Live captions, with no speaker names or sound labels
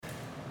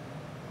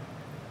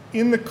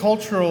In the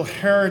cultural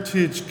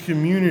heritage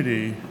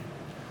community,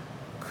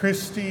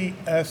 Christy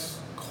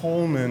S.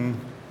 Coleman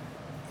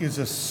is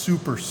a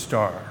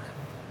superstar.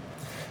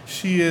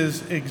 She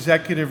is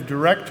executive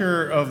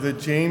director of the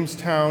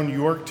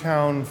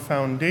Jamestown-Yorktown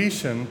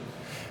Foundation,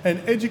 an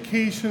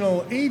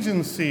educational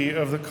agency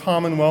of the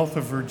Commonwealth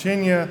of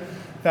Virginia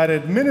that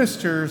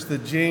administers the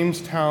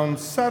Jamestown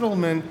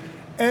Settlement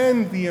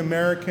and the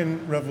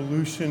American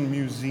Revolution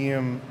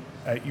Museum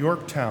at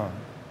Yorktown.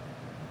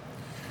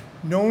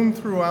 Known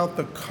throughout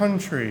the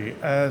country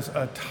as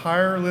a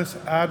tireless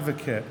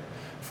advocate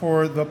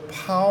for the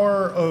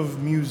power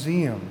of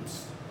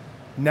museums,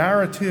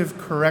 narrative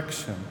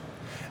correction,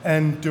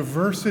 and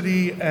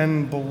diversity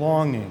and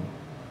belonging,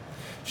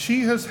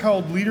 she has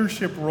held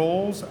leadership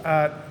roles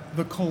at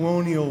the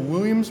Colonial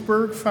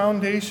Williamsburg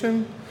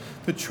Foundation,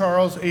 the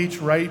Charles H.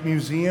 Wright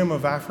Museum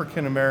of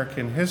African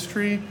American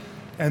History,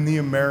 and the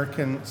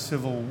American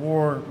Civil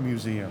War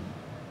Museum.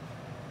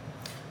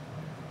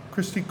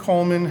 Christy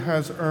Coleman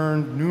has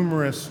earned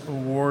numerous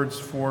awards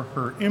for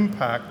her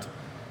impact,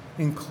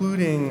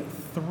 including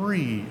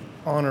 3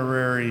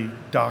 honorary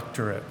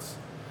doctorates.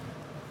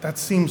 That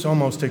seems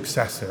almost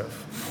excessive.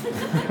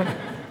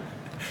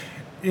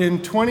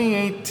 In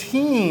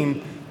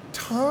 2018,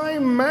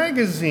 Time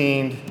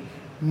magazine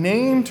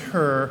named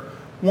her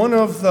one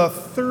of the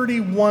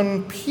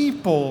 31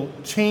 people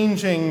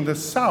changing the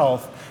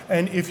South.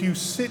 And if you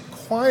sit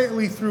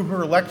quietly through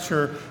her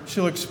lecture,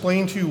 she'll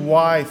explain to you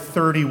why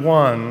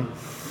 31,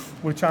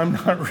 which I'm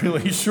not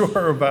really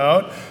sure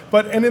about.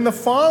 And in the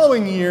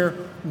following year,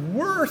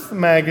 Worth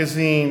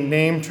magazine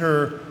named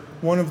her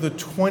one of the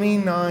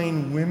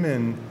 29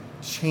 women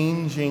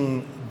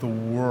changing the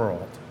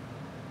world.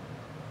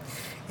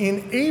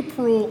 In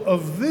April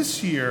of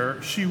this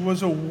year, she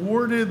was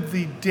awarded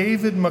the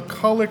David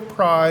McCulloch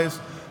Prize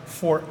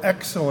for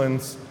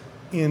Excellence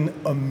in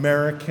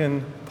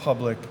American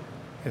Public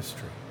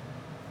History.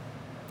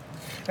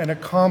 An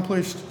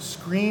accomplished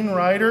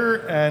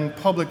screenwriter and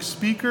public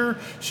speaker,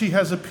 she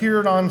has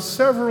appeared on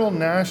several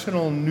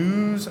national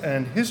news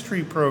and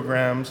history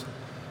programs,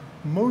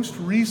 most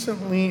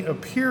recently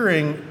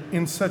appearing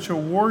in such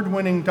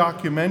award-winning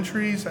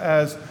documentaries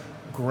as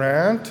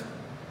Grant,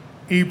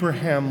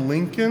 Abraham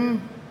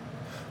Lincoln,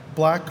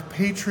 Black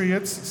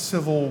Patriots,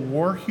 Civil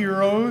War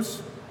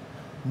Heroes,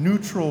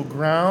 Neutral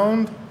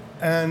Ground,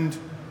 and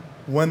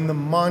When the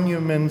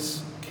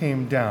Monuments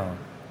Came Down.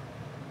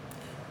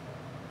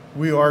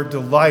 We are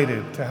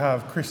delighted to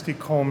have Christy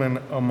Coleman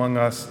among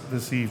us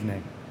this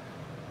evening.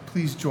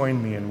 Please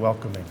join me in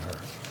welcoming her.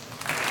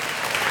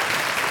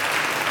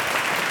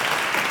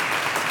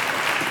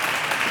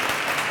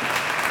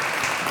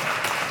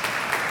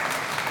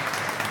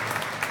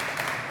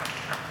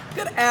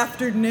 Good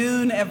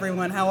afternoon,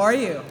 everyone. How are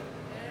you?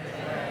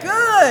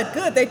 Good,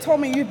 good. They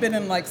told me you've been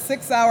in like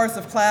 6 hours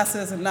of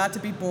classes and not to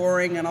be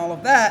boring and all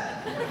of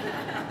that.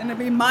 And to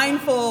be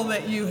mindful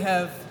that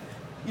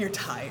you're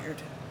tired.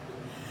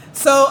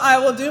 So I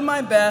will do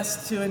my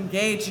best to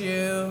engage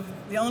you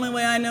the only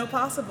way I know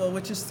possible,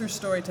 which is through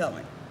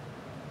storytelling.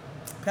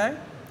 Okay?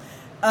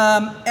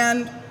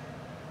 And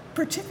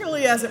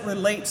particularly as it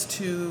relates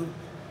to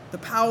the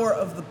power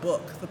of the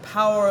book, the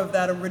power of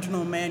that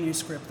original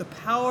manuscript, the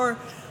power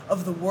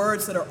of the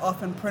words that are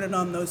often printed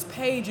on those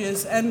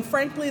pages, and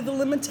frankly, the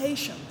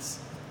limitations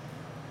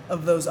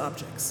of those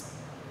objects.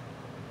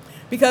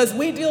 Because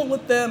we deal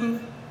with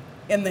them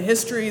in the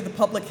history, the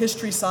public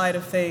history side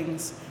of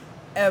things,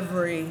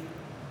 every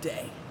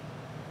day.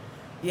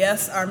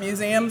 Yes, our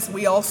museums,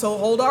 we also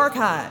hold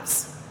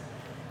archives.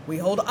 We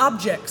hold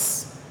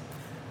objects.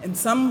 In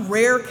some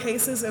rare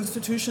cases,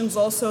 institutions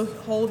also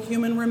hold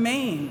human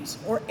remains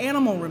or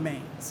animal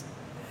remains.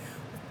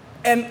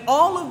 And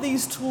all of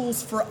these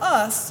tools for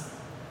us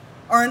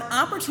are an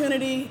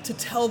opportunity to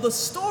tell the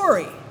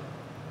story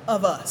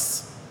of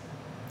us.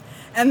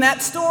 And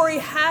that story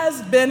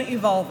has been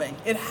evolving.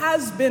 It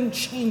has been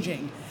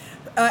changing.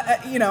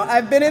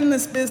 I've been in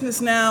this business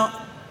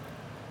now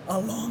a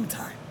long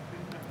time,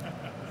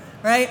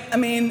 right? I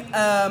mean,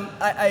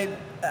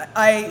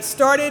 I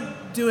started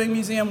doing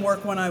museum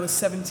work when I was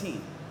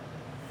 17.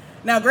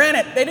 Now,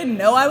 granted, they didn't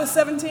know I was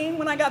 17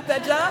 when I got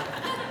that job.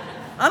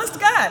 Honest to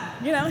God,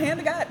 hand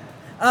to God.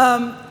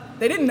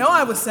 They didn't know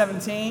I was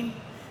 17.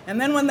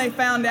 And then when they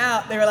found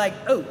out, they were like,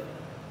 oh,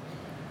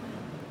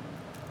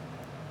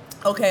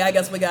 okay, I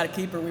guess we got to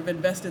keep her. We've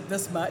invested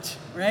this much,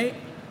 right?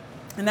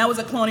 And that was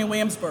at Colonial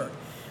Williamsburg.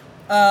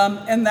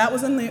 And that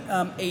was in the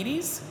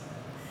 80s.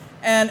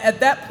 And at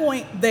that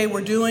point, they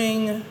were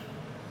doing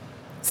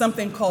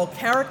something called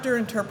character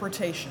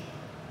interpretation.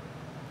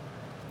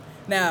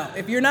 Now,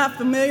 if you're not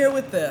familiar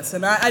with this,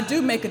 and I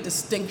do make a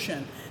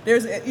distinction,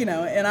 there's, in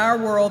our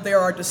world, there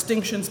are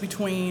distinctions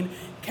between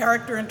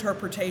character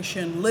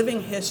interpretation,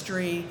 living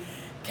history,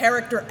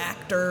 character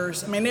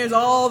actors. I mean, there's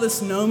all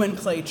this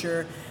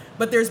nomenclature,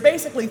 but there's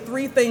basically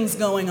 3 things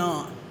going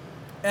on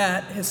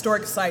at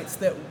historic sites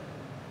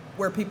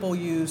where people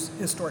use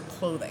historic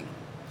clothing.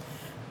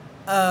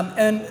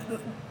 And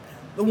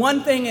the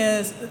one thing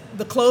is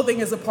the clothing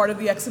is a part of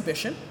the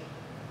exhibition,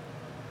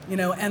 and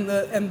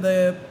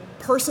the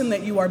person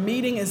that you are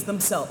meeting is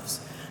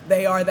themselves.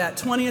 They are that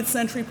 20th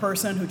century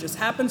person who just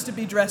happens to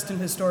be dressed in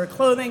historic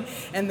clothing,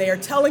 and they are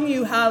telling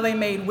you how they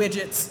made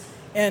widgets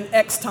in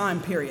X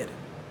time period.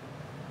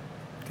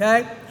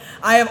 Okay?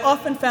 I have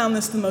often found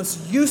this the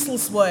most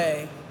useless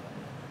way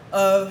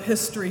of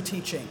history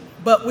teaching.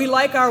 But we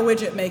like our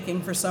widget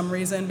making for some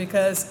reason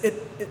because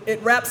it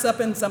wraps up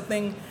in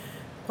something,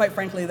 quite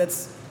frankly,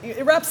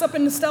 it wraps up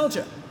in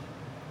nostalgia.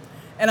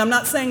 And I'm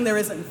not saying there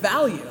isn't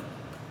value.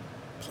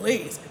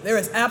 Please, there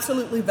is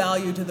absolutely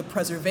value to the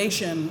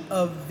preservation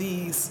of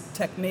these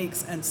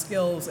techniques and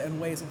skills and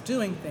ways of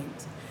doing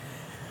things.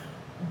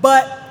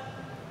 But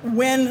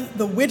when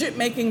the widget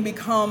making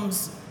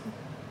becomes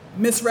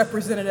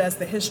misrepresented as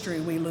the history,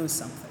 we lose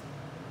something.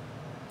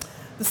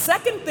 The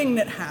second thing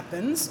that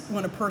happens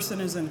when a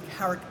person is in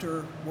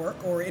character work,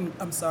 or in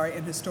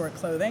historic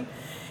clothing,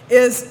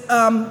 is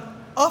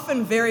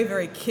often very,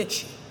 very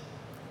kitschy,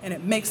 and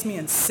it makes me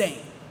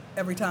insane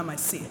every time I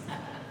see it.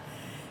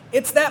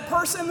 It's that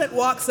person that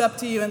walks up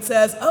to you and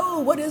says, "Oh,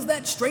 what is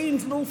that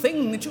strange little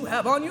thing that you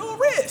have on your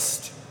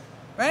wrist?"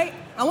 Right?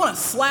 I want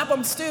to slap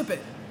them stupid.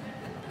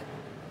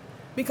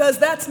 Because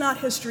that's not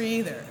history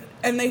either.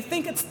 And they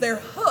think it's their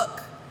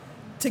hook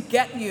to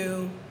get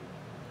you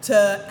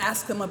to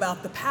ask them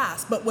about the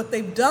past. But what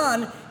they've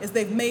done is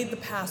they've made the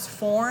past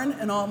foreign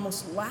and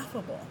almost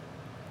laughable.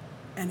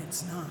 And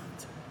it's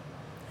not.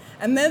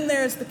 And then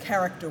there's the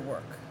character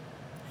work.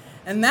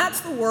 And that's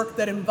the work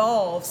that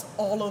involves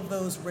all of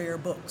those rare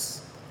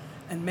books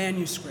and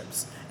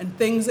manuscripts and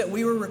things that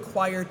we were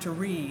required to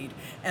read,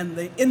 and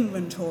the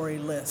inventory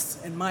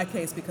lists, in my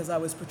case, because I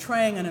was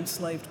portraying an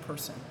enslaved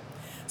person.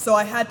 So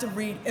I had to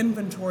read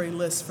inventory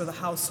lists for the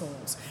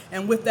households.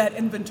 And with that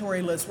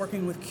inventory list,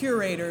 working with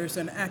curators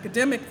and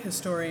academic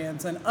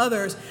historians and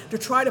others to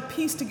try to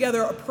piece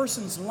together a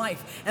person's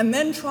life, and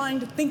then trying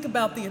to think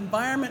about the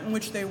environment in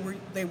which they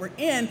were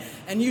in,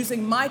 and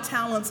using my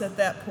talents at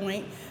that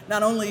point,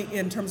 not only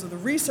in terms of the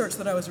research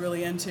that I was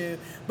really into,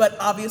 but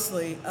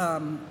obviously,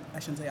 I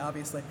shouldn't say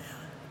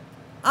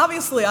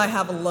obviously I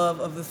have a love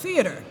of the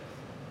theater,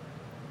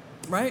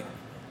 right?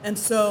 And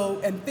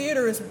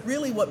theater is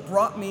really what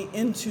brought me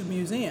into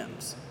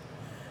museums.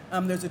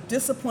 There's a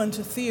discipline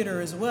to theater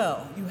as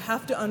well. You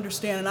have to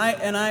understand,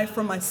 and I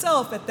for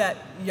myself at that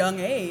young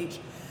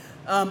age,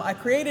 I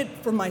created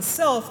for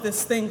myself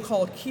this thing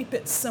called Keep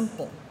It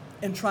Simple,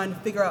 in trying to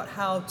figure out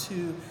how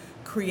to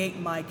create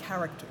my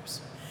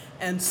characters.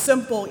 And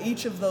simple,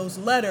 each of those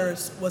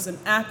letters was an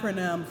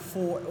acronym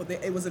for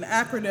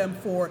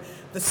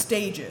the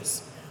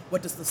stages.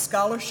 What does the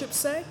scholarship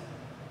say?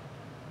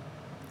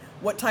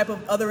 What type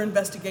of other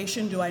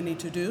investigation do I need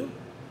to do?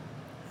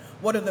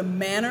 What are the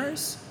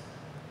manners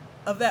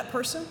of that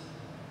person?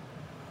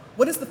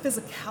 What is the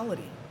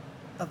physicality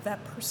of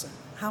that person?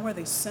 How are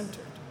they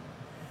centered?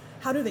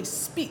 How do they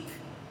speak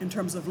in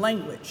terms of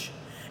language?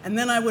 And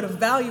then I would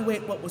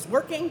evaluate what was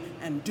working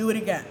and do it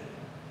again.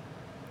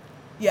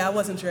 Yeah, I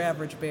wasn't your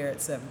average bear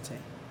at 17.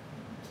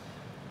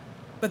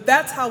 But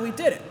that's how we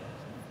did it,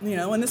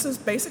 and this is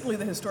basically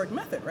the historic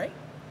method, right?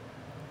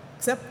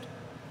 Except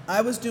I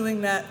was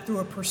doing that through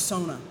a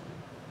persona,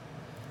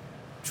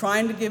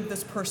 trying to give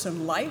this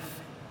person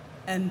life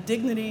and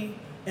dignity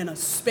in a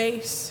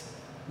space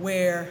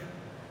where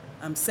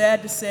I'm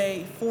sad to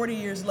say 40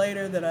 years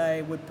later that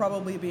I would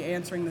probably be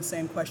answering the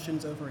same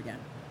questions over again.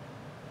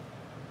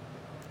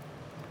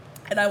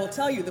 And I will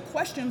tell you, the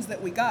questions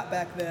that we got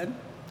back then,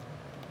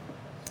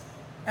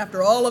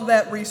 after all of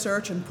that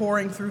research and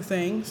pouring through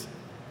things,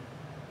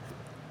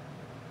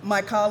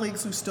 my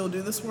colleagues who still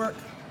do this work,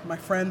 my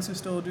friends who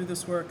still do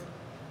this work,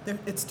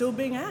 it's still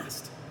being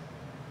asked.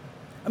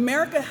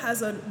 America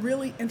has a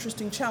really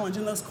interesting challenge,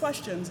 and those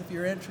questions, if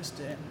you're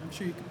interested, I'm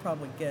sure you could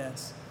probably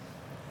guess.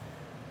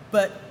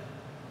 But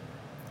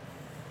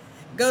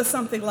it goes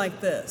something like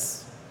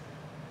this.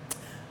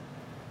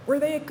 Were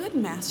they a good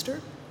master?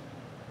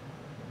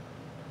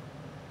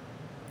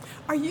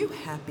 Are you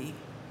happy?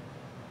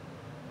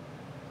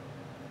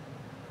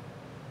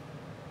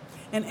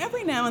 And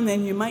every now and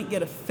then you might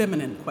get a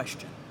feminine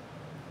question,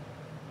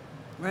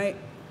 right?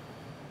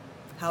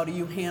 How do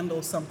you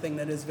handle something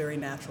that is very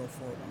natural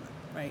for a woman,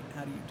 right?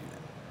 How do you do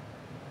that?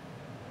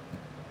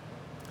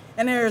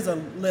 And there's a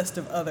list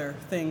of other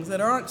things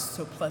that aren't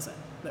so pleasant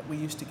that we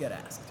used to get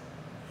asked.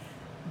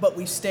 But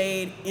we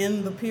stayed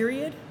in the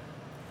period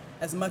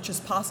as much as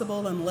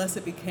possible unless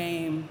it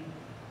became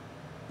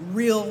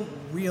real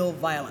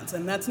violence.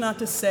 And that's not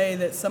to say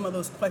that some of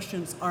those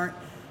questions aren't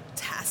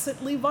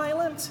tacitly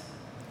violent,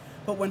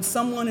 but when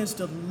someone is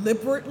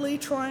deliberately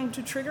trying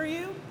to trigger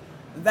you,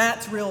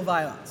 that's real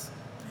violence.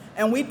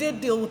 And we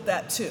did deal with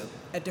that too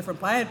at different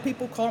points. I had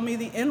people call me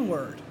the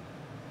N-word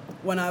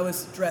when I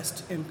was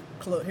dressed in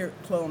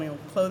colonial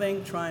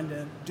clothing, trying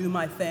to do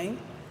my thing.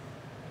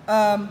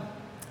 All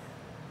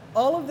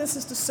of this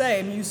is to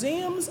say,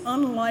 museums,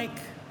 unlike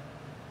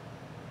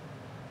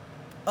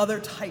other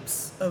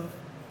types of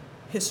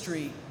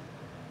history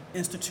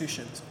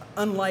institutions,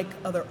 unlike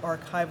other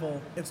archival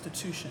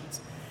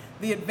institutions,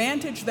 the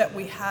advantage that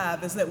we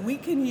have is that we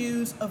can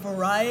use a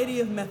variety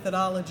of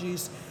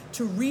methodologies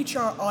to reach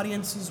our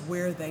audiences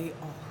where they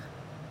are.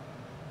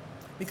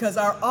 Because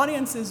our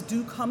audiences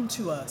do come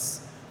to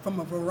us from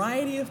a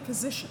variety of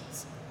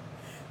positions.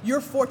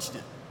 You're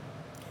fortunate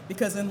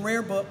because in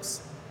rare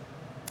books,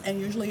 and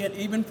usually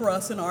even for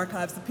us in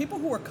archives, the people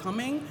who are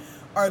coming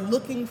are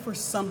looking for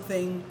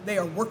something, they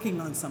are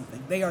working on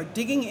something. They are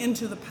digging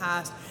into the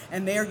past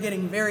and they are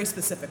getting very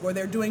specific, or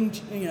they're doing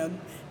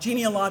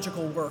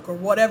genealogical work or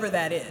whatever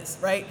that is,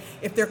 right?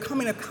 If they're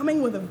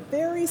coming with a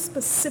very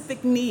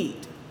specific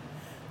need.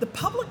 The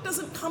public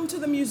doesn't come to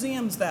the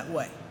museums that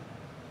way.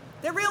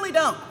 They really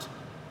don't.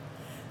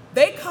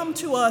 They come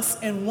to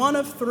us in one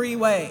of three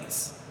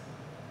ways.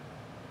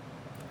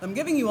 I'm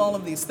giving you all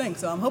of these things,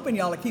 so I'm hoping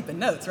y'all are keeping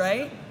notes,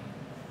 right?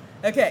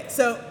 Okay,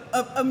 so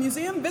a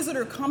museum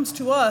visitor comes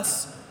to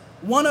us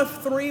one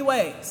of three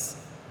ways.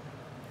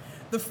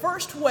 The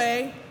first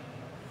way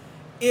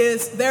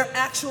is they're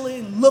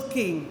actually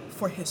looking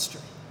for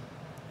history.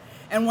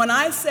 And when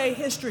I say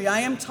history,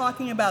 I am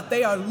talking about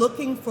they are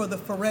looking for the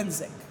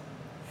forensic.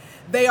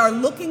 They are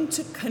looking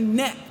to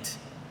connect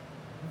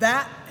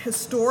that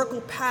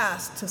historical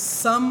past to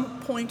some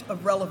point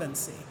of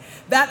relevancy.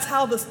 That's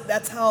how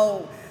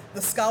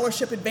the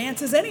scholarship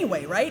advances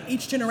anyway, right?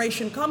 Each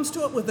generation comes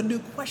to it with a new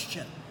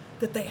question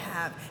that they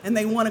have, and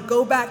they want to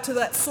go back to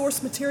that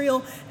source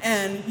material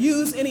and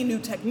use any new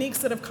techniques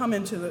that have come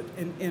into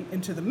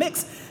the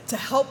mix to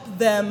help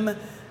them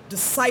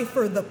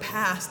decipher the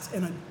past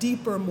in a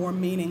deeper, more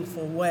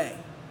meaningful way.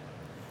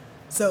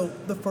 So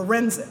the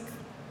forensic.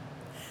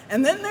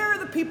 And then there are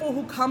the people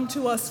who come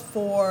to us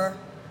for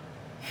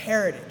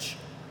heritage.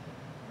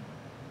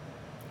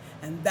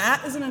 And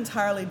that is an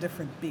entirely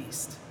different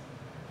beast.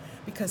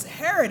 Because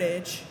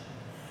heritage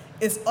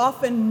is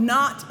often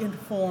not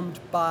informed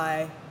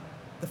by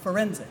the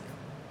forensic.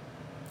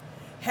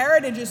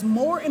 Heritage is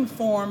more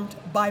informed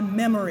by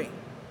memory.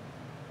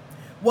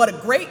 What a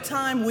great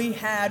time we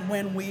had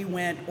when we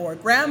went, or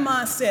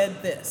grandma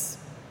said this,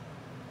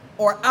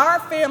 or our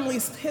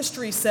family's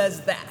history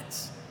says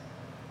that.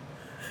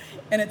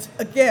 And it's,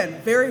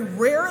 again, very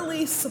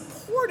rarely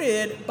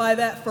supported by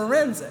that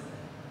forensic.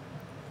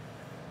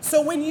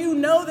 So when you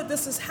know that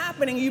this is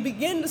happening, you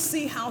begin to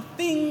see how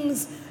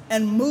things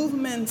and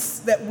movements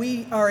that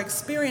we are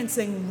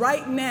experiencing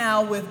right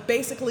now with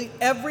basically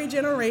every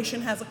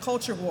generation has a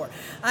culture war.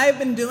 I have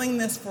been doing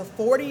this for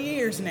 40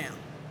 years now,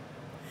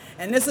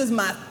 and this is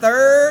my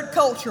third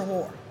culture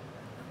war,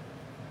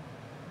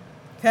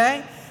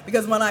 okay?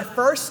 Because when I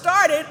first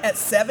started at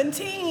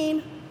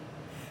 17,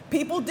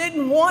 people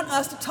didn't want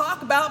us to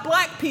talk about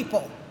black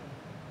people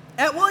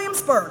at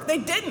Williamsburg. They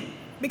didn't,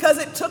 because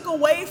it took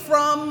away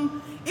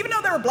from, even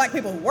though there were black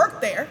people who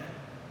worked there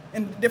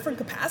in different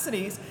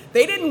capacities,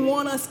 they didn't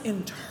want us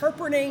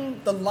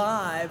interpreting the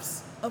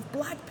lives of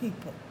black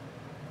people.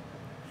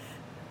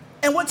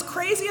 And what's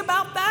crazy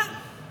about that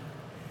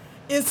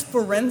is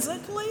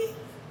forensically,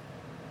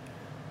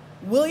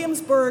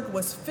 Williamsburg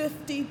was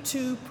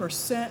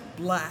 52%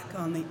 black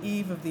on the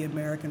eve of the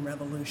American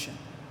Revolution.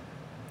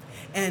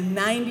 And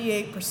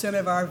 98%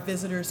 of our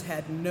visitors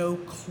had no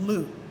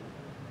clue.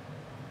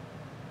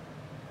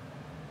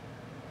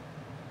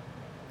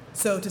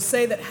 So to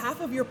say that half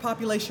of your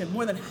population,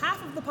 more than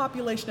half of the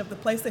population of the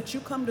place that you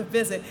come to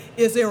visit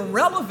is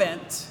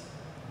irrelevant,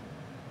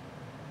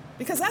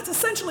 because that's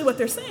essentially what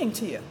they're saying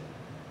to you,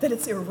 that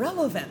it's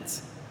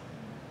irrelevant.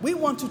 We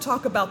want to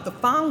talk about the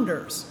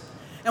founders.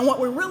 And what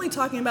we're really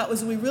talking about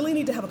is we really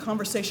need to have a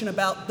conversation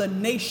about the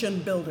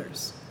nation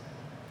builders,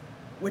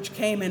 which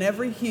came in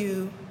every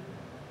hue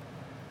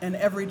and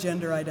every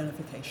gender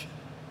identification,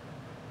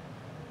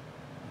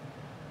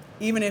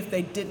 even if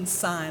they didn't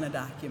sign a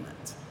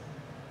document.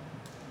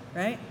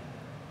 Right?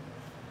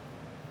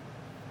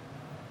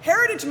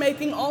 Heritage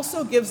making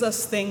also gives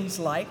us things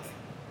like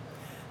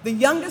the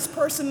youngest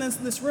person in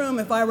this room,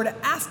 if I were to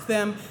ask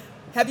them,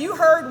 have you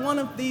heard one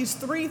of these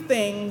three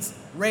things?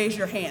 Raise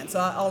your hand.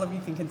 So all of you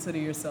can consider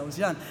yourselves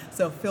young.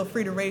 So feel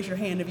free to raise your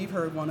hand if you've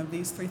heard one of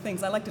these three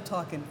things. I like to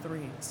talk in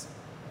threes.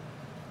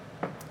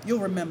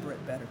 You'll remember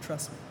it better,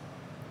 trust me.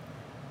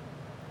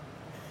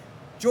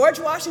 George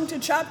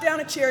Washington chopped down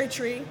a cherry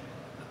tree.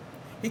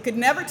 He could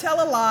never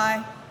tell a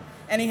lie.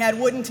 And he had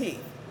wooden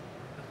teeth.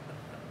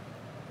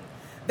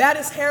 That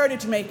is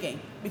heritage making,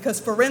 because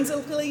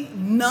forensically,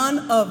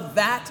 none of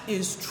that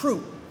is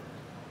true.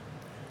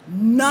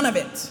 None of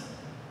it.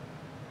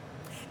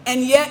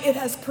 And yet it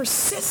has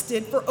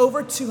persisted for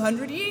over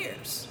 200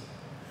 years.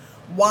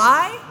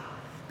 Why?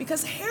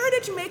 Because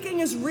heritage making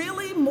is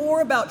really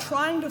more about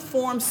trying to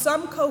form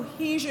some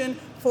cohesion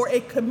for a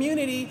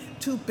community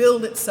to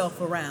build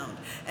itself around.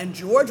 And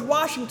George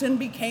Washington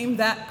became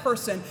that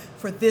person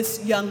for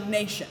this young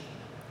nation.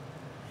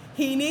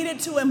 He needed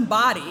to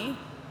embody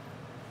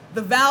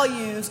the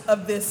values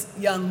of this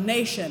young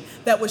nation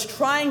that was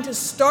trying to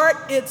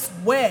start its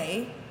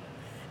way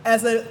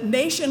as a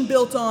nation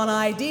built on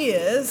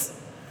ideas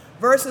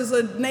versus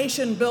a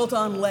nation built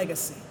on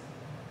legacy.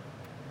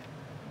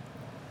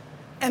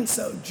 And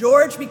so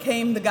George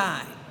became the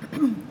guy.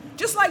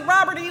 Just like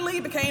Robert E. Lee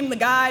became the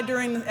guy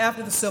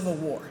after the Civil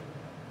War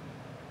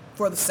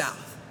for the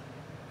South,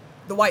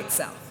 the white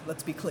South,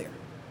 let's be clear,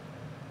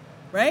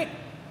 right?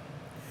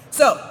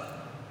 So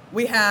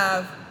we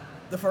have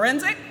the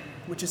forensic,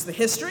 which is the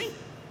history.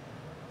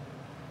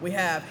 We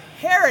have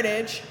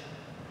heritage,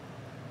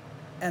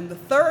 and the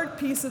third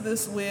piece of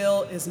this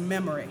wheel is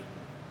memory.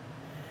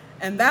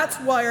 And that's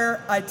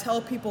where I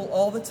tell people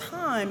all the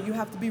time, you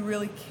have to be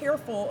really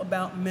careful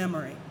about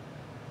memory.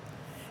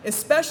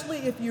 Especially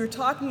if you're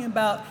talking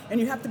about, and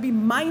you have to be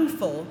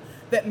mindful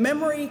that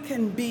memory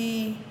can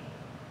be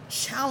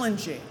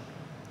challenging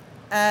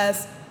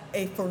as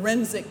a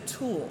forensic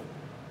tool.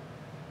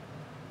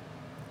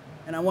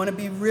 And I want to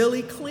be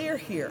really clear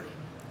here.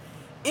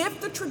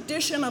 If the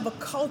tradition of a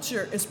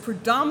culture is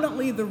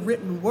predominantly the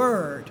written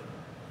word,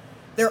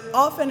 there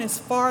often is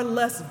far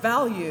less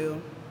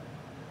value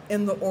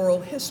in the oral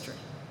history.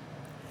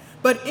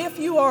 But if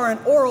you are an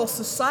oral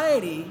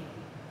society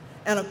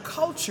and a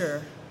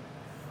culture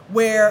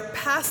where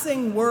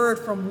passing word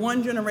from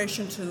one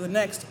generation to the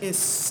next is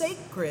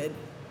sacred,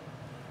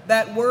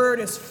 that word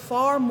is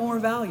far more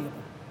valuable.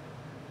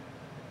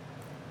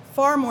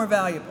 Far more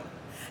valuable.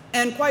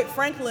 And quite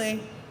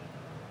frankly,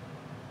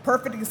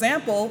 perfect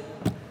example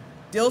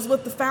deals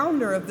with the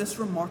founder of this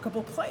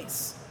remarkable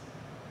place.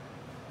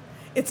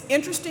 It's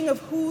interesting of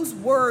whose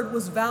word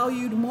was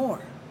valued more.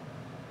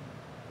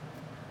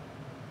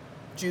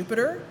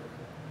 Jupiter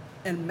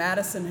and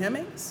Madison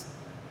Hemings,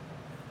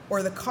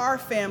 or the Carr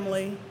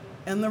family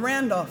and the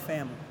Randolph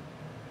family.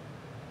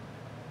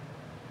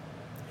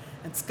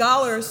 And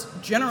scholars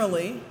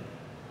generally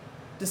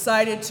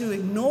decided to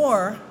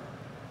ignore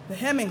the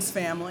Hemings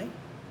family,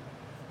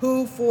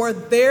 who for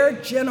their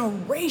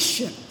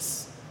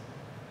generations,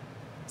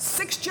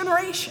 6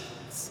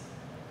 generations,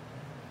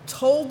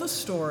 told the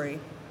story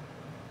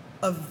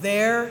of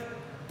their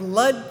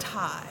blood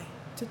tie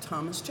to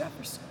Thomas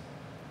Jefferson.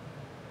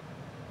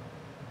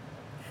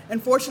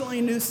 Unfortunately,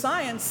 new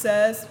science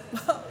says,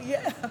 well,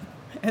 yeah,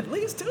 at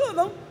least 2 of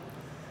them,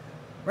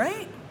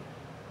 right?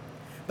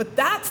 But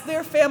that's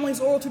their family's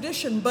oral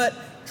tradition, but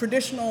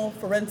traditional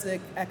forensic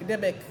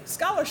academic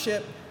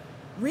scholarship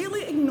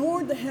really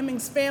ignored the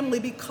Hemings family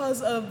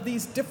because of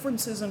these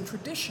differences in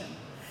tradition.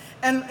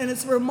 And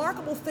it's a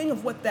remarkable thing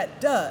of what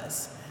that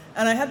does.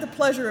 And I had the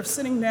pleasure of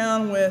sitting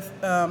down with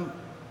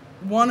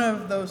one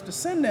of those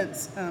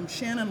descendants,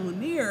 Shannon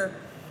Lanier,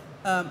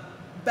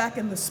 back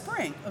in the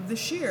spring of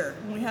this year,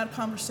 when we had a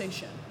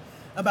conversation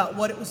about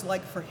what it was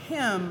like for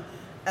him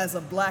as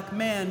a black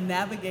man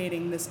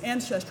navigating this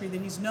ancestry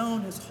that he's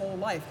known his whole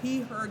life.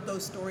 He heard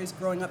those stories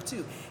growing up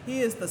too.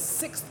 He is the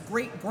 6th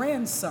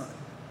great-grandson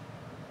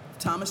of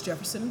Thomas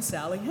Jefferson and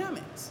Sally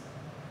Hemings.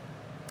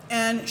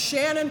 And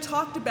Shannon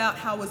talked about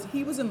how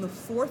he was in the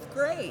 4th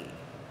grade.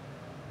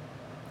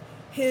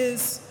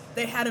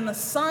 They had an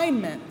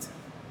assignment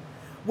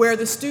where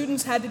the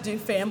students had to do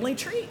family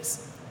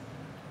trees.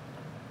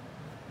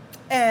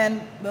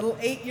 And little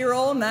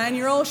 8-year-old,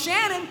 9-year-old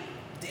Shannon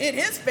did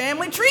his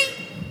family tree.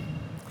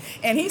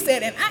 And he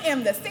said, and I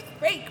am the 6th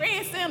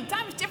great-grandson of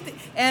Thomas Jefferson.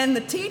 And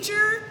the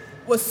teacher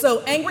was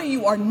so angry,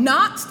 you are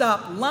not,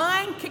 stopped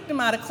lying, kicked him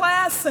out of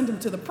class, sent him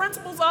to the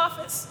principal's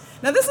office.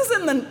 Now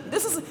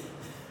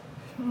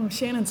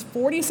Shannon's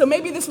 40, so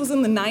maybe this was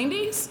in the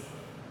 90s,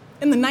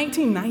 in the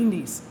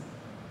 1990s.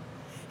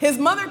 His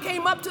mother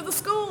came up to the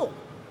school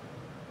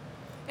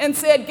and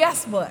said,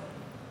 guess what?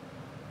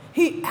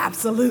 He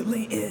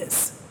absolutely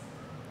is.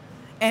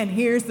 And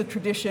here's the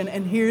tradition,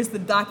 and here's the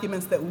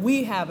documents that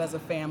we have as a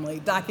family,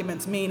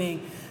 documents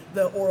meaning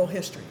the oral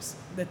histories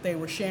that they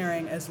were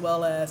sharing, as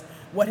well as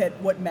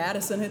what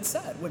Madison had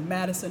said, what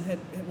Madison had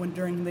when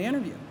during the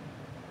interview.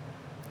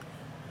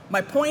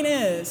 My point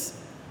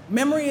is,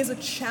 memory is a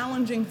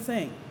challenging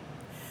thing.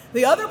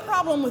 The other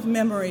problem with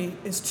memory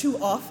is too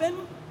often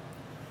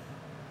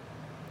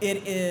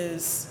it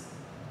is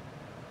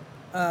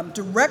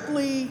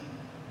directly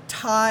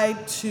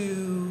tied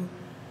to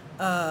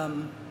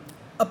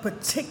a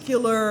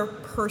particular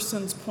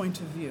person's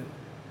point of view.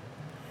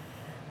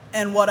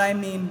 And what I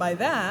mean by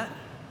that,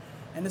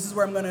 and this is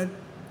where I'm going to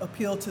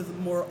appeal to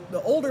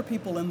the older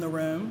people in the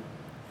room,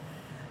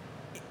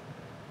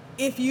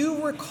 if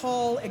you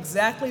recall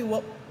exactly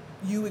what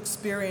you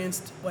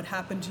experienced, what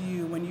happened to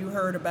you when you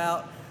heard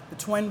about the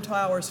Twin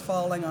Towers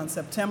falling on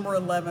September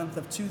 11th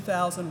of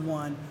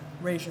 2001,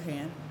 raise your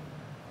hand.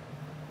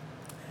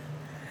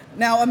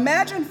 Now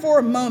imagine for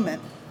a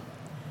moment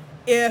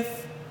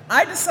if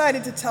I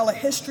decided to tell a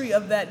history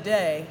of that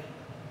day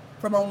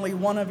from only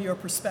one of your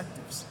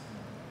perspectives.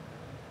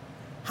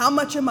 How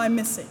much am I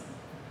missing?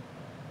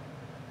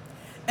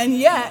 And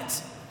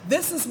yet,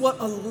 this is what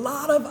a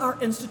lot of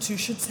our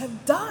institutions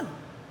have done.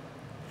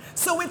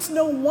 So it's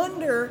no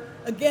wonder,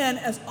 again,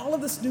 as all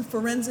of this new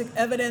forensic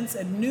evidence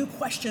and new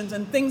questions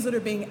and things that are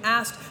being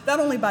asked,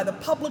 not only by the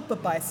public,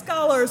 but by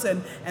scholars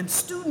and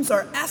students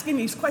are asking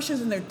these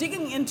questions, and they're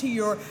digging into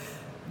your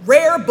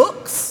rare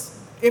books,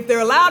 if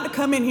they're allowed to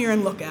come in here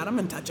and look at them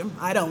and touch them,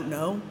 I don't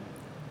know,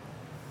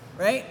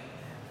 right?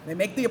 They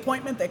make the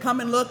appointment, they come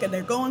and look, and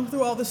they're going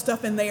through all this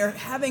stuff, and they are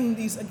having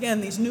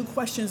these new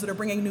questions that are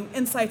bringing new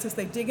insights as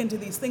they dig into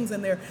these things,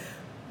 and they're,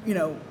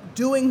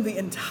 doing the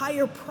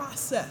entire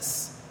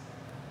process,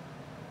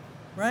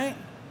 right?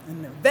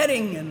 And they're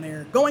vetting, and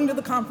they're going to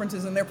the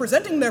conferences, and they're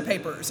presenting their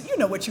papers. You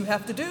know what you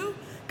have to do.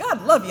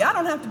 God love you. I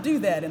don't have to do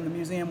that in the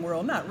museum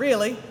world, not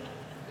really.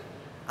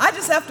 I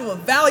just have to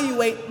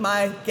evaluate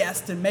my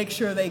guests and make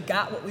sure they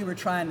got what we were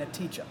trying to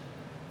teach them,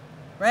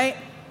 right?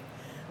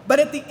 But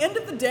at the end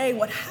of the day,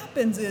 what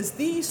happens is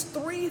these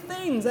three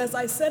things, as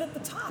I said at the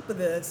top of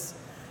this,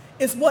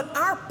 is what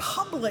our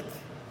public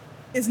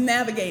is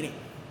navigating.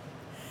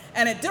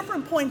 And at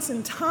different points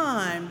in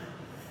time,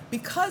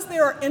 because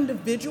there are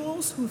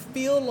individuals who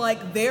feel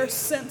like their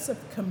sense of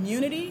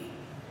community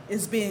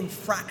is being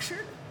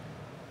fractured,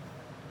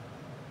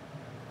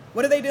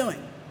 what are they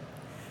doing?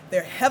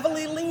 They're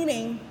heavily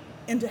leaning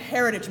into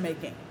heritage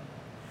making.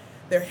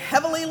 They're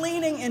heavily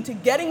leaning into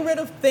getting rid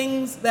of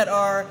things that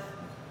are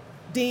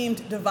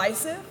deemed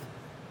divisive,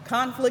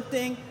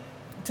 conflicting,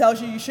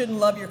 tells you shouldn't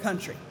love your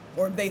country,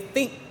 or they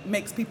think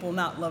makes people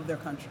not love their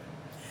country.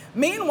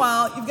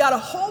 Meanwhile, you've got a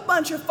whole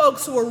bunch of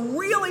folks who are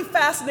really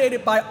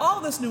fascinated by all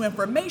this new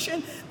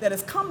information that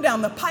has come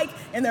down the pike,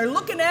 and they're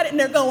looking at it and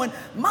they're going,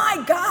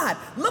 my God,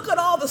 look at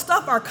all the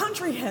stuff our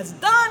country has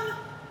done,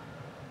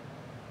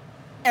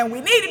 and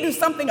we need to do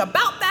something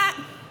about that,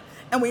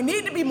 and we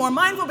need to be more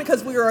mindful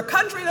because we are a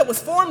country that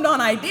was formed on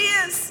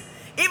ideas.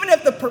 Even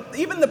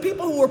the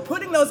people who were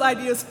putting those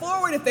ideas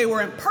forward, if they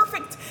were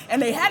imperfect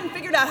and they hadn't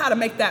figured out how to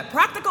make that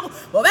practical,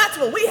 well, that's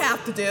what we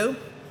have to do.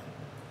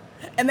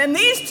 And then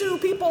these two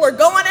people are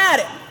going at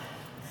it.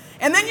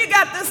 And then you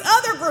got this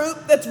other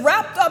group that's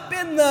wrapped up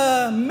in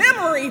the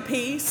memory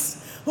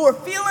piece who are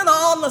feeling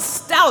all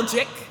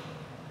nostalgic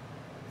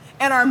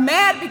and are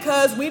mad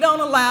because we don't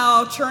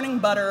allow churning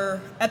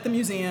butter at the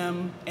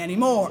museum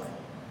anymore,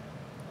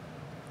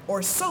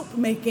 or soap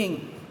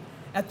making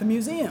at the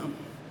museum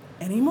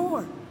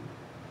anymore.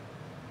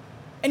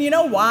 And you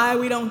know why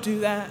we don't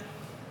do that?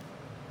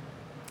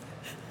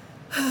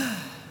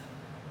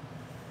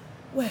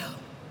 Well,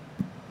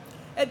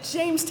 at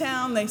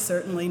Jamestown, they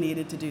certainly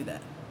needed to do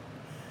that.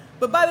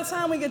 But by the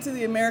time we get to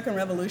the American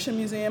Revolution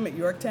Museum at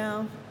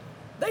Yorktown,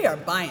 they are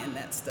buying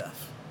that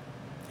stuff.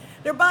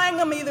 They're buying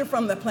them either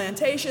from the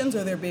plantations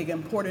or they're being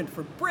imported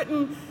for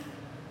Britain.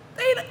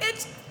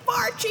 It's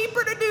far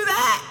cheaper to do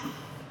that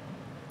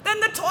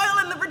than to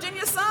toil in the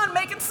Virginia sun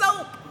making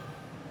soap.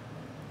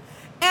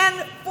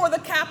 And for the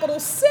capital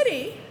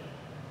city,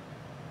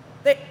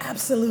 they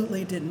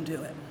absolutely didn't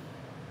do it.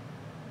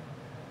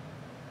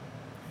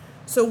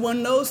 So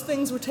when those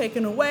things were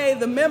taken away,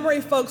 the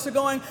memory folks are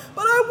going,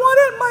 but I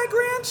wanted my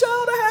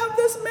grandchild to have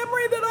this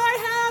memory that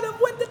I had of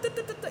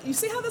when, you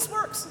see how this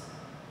works?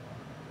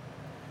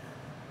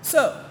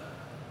 So,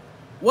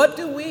 what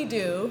do we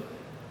do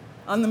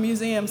on the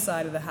museum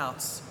side of the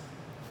house?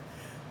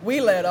 We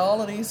let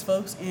all of these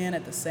folks in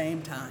at the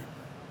same time.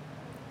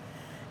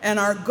 And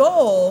our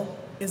goal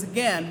is,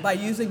 again, by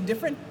using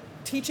different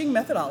teaching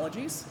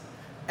methodologies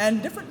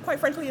and different, quite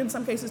frankly, in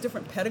some cases,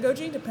 different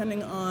pedagogy,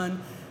 depending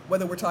on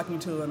whether we're talking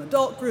to an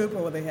adult group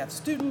or whether they have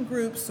student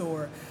groups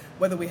or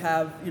whether we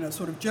have,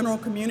 sort of general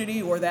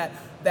community or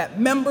that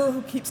member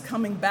who keeps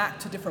coming back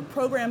to different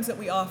programs that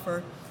we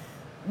offer.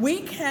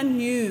 We can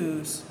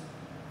use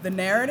the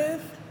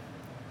narrative,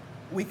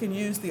 we can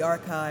use the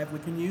archive, we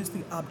can use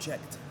the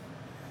object.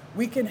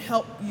 We can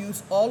help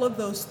use all of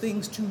those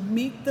things to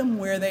meet them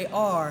where they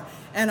are.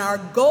 And our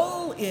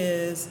goal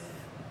is,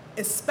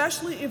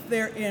 especially if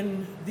they're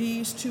in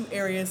these two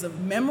areas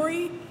of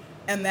memory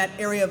and that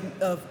area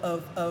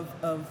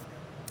of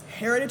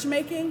heritage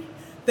making,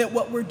 that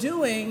what we're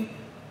doing,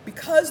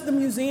 because the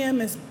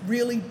museum is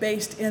really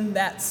based in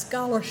that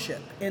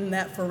scholarship, in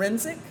that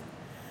forensic,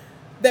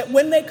 that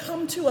when they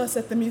come to us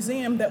at the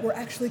museum, that we're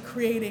actually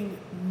creating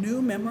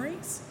new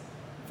memories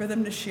for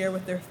them to share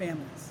with their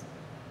families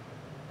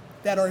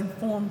that are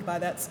informed by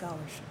that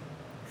scholarship.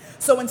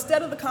 So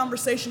instead of the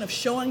conversation of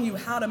showing you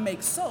how to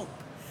make soap,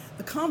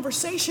 the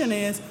conversation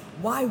is,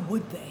 why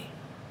would they?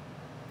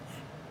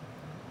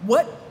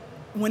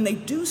 When they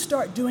do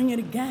start doing it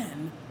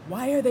again,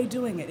 why are they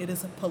doing it? It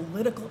is a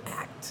political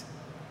act.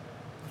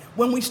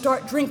 When we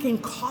start drinking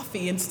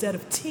coffee instead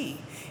of tea,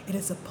 it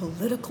is a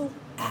political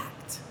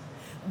act.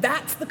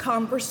 That's the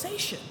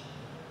conversation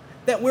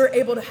that we're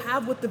able to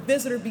have with the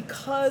visitor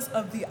because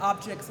of the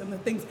objects and the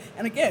things.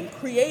 And again,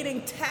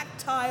 creating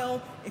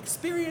tactile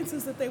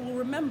experiences that they will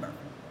remember.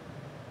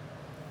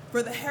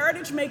 For the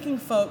heritage-making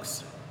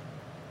folks,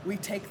 we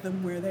take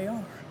them where they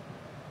are.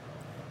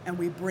 And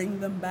we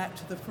bring them back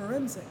to the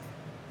forensic.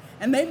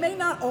 And they may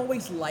not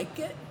always like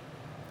it,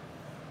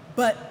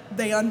 but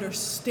they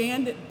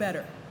understand it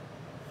better.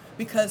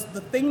 Because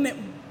the thing that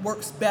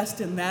works best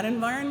in that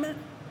environment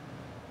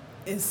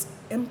is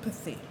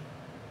empathy.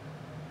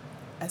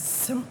 As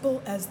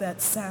simple as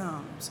that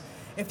sounds.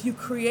 If you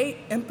create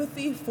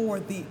empathy for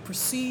the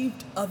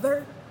perceived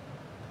other,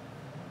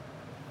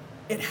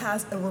 it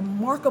has a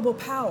remarkable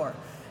power.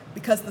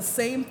 Because the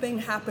same thing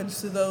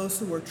happens to those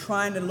who are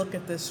trying to look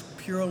at this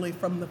purely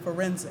from the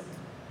forensic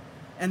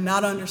and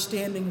not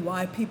understanding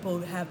why people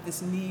have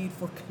this need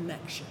for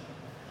connection.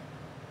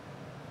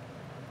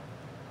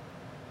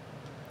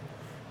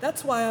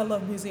 That's why I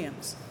love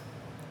museums.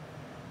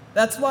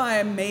 That's why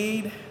I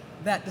made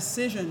that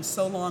decision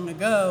so long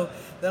ago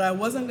that I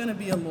wasn't going to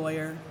be a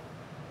lawyer.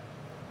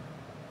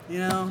 You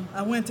know,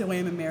 I went to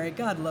William & Mary.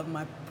 God love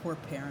my poor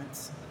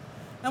parents.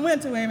 I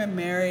went to William &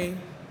 Mary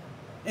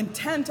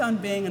intent on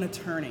being an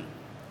attorney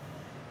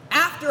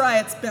after I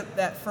had spent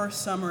that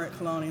first summer at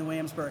Colonial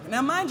Williamsburg.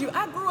 Now, mind you,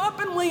 I grew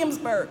up in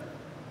Williamsburg,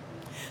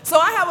 so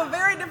I have a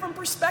very different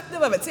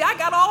perspective of it. See, I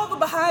got all the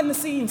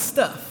behind-the-scenes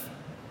stuff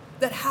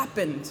that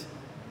happened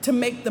to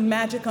make the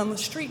magic on the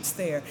streets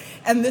there,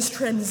 and this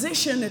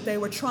transition that they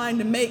were trying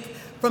to make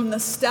from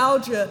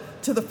nostalgia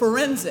to the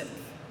forensic.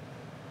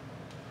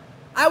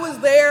 I was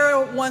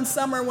there one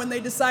summer when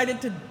they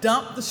decided to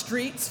dump the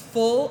streets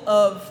full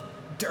of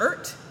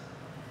dirt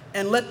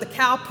and let the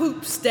cow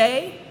poop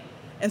stay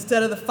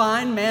instead of the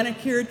fine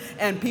manicured,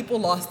 and people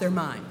lost their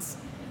minds.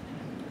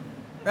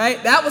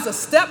 Right? That was a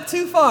step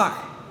too far.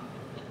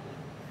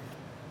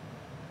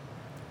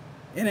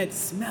 And it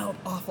smelled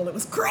awful. It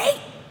was great.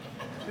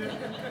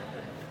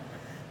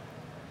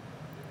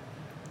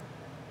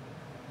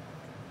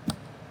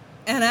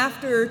 And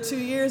after 2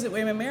 years at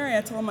William & Mary,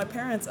 I told my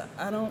parents,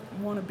 I don't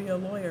want to be a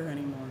lawyer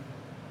anymore.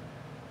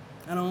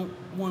 I don't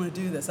want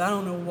to do this. I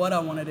don't know what I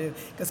want to do.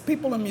 Because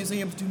people in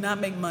museums do not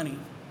make money.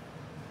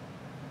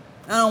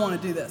 I don't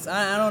want to do this.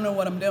 I don't know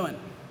what I'm doing.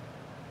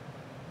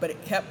 But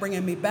it kept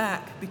bringing me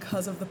back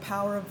because of the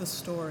power of the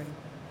story.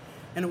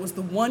 And it was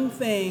the one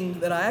thing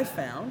that I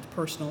found,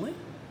 personally,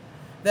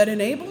 that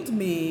enabled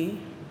me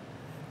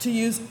to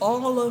use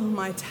all of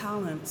my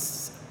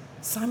talents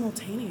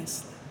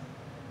simultaneously.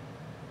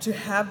 To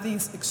have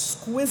these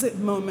exquisite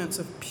moments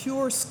of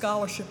pure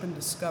scholarship and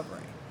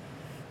discovery.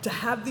 To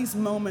have these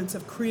moments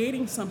of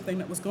creating something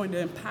that was going to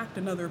impact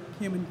another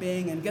human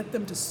being and get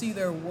them to see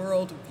their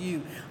world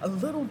view a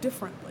little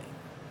differently.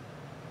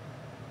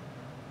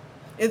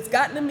 It's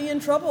gotten me in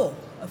trouble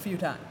a few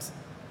times,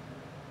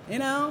 you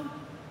know?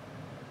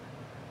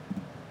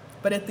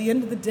 But at the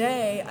end of the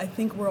day, I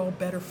think we're all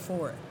better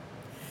for it.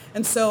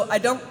 And so I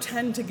don't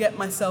tend to get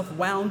myself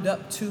wound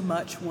up too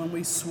much when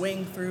we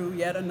swing through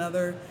yet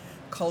another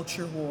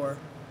culture war.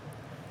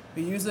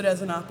 We use it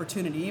as an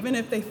opportunity, even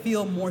if they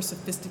feel more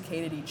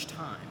sophisticated each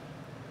time.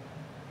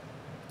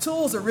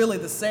 Tools are really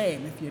the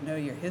same if you know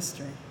your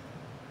history,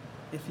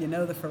 if you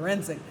know the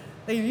forensic.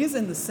 They're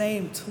using the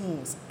same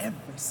tools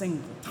every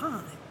single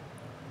time.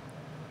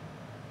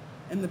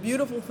 And the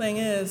beautiful thing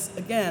is,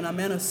 again, I'm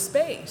in a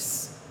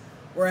space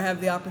where I have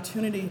the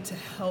opportunity to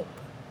help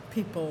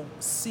people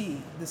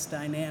see this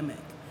dynamic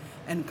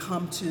and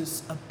come to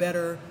a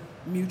better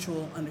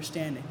mutual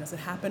understanding. Does it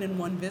happen in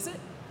one visit?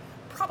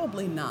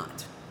 Probably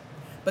not.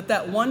 But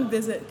that one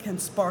visit can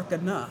spark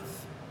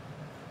enough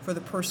for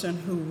the person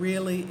who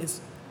really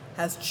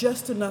has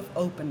just enough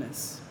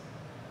openness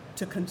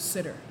to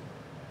consider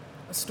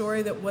a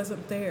story that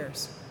wasn't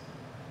theirs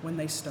when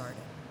they started.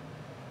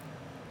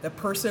 The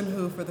person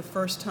who, for the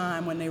first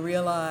time, when they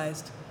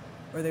realized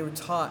or they were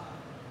taught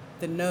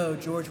that no,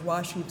 George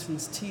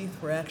Washington's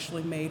teeth were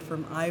actually made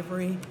from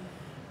ivory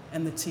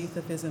and the teeth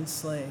of his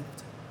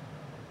enslaved.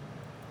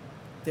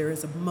 There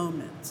is a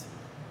moment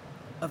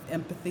of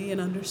empathy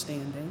and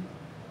understanding,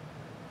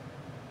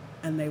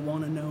 and they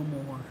want to know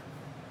more.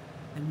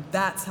 And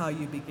that's how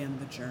you begin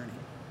the journey.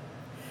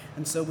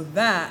 And so with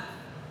that,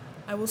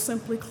 I will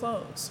simply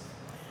close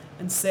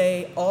and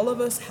say all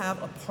of us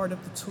have a part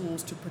of the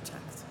tools to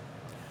protect.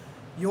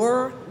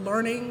 You're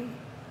learning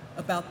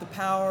about the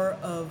power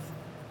of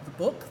the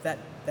book, that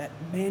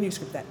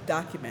manuscript, that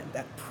document,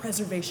 that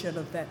preservation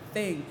of that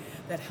thing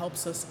that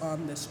helps us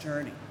on this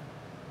journey.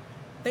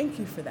 Thank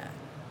you for that.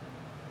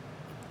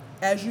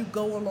 As you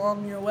go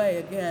along your way,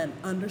 again,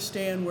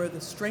 understand where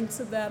the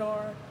strengths of that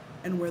are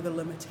and where the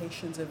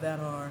limitations of that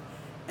are,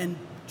 and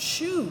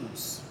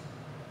choose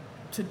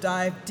to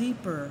dive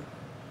deeper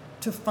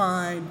to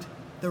find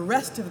the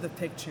rest of the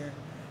picture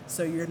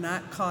so you're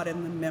not caught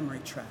in the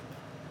memory trap,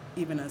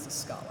 even as a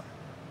scholar.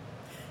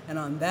 And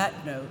on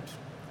that note,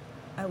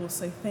 I will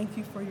say thank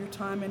you for your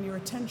time and your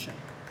attention.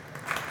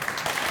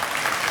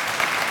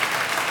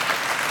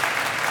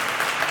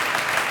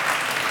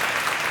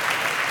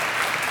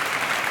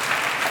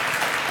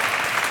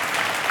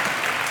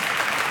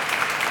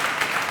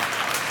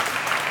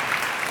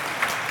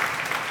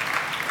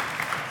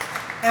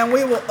 And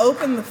we will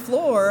open the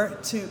floor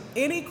to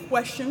any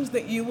questions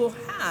that you will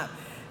have.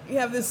 You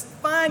have this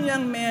fine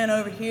young man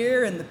over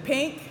here in the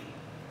pink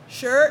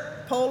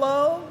shirt,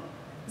 polo.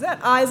 Is that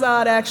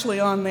Izod actually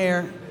on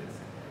there?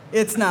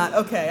 It's not.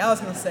 Okay, I was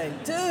going to say,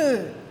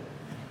 dude.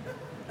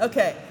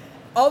 Okay,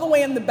 all the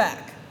way in the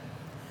back.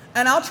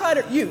 And I'll try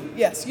to,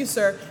 yes, you,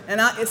 sir.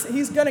 And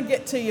he's going to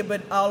get to you,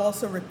 but I'll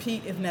also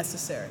repeat if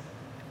necessary.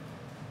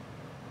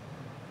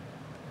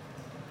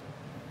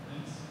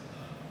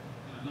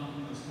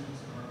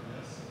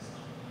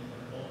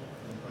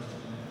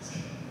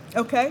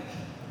 Okay.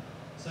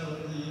 So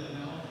the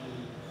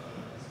analogy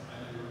is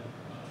I know you're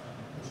not trying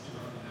to push too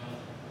hard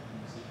analogy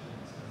between museum and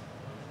special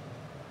collection.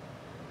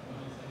 One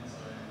of the things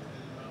I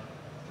think about,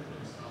 particularly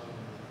as scholarly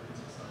with the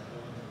forensic side,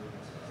 going to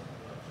special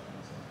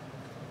collections and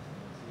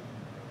museum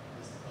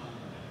is the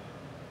continuity.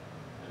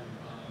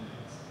 Having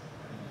continuities,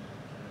 having a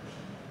tradition,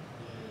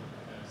 being able to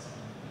have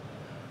something that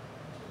you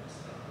have to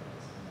discover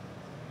what's in the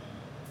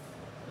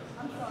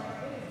I'm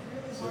sorry,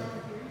 it is really hard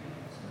to hear you.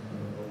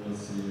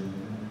 Let's see.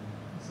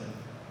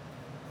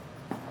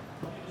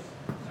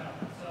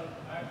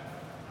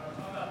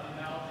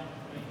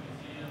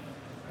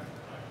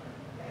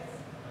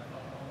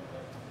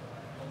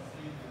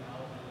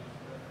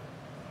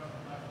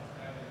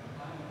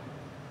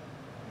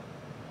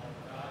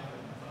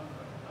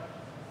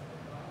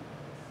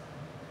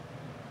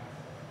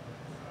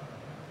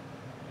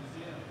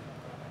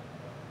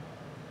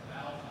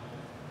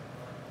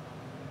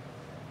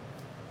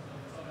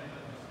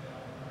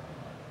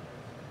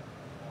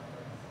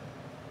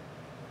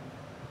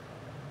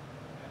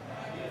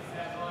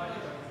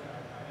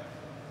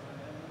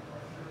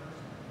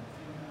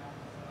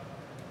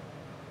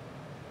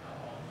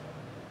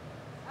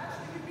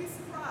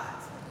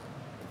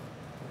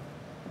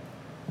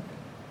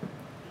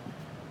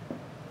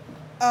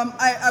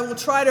 I will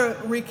try to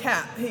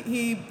recap.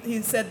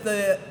 He said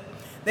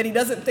that he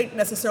doesn't think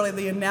necessarily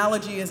the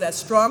analogy is as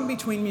strong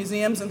between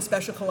museums and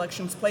special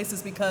collections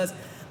places because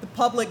the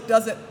public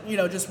doesn't,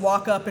 just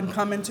walk up and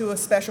come into a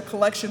special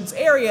collections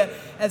area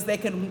as they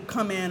can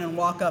come in and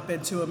walk up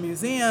into a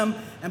museum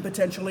and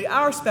potentially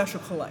our special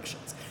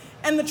collections.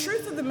 And the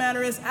truth of the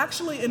matter is,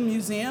 actually in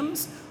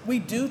museums, we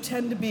do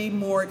tend to be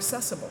more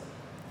accessible.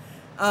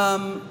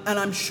 And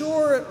I'm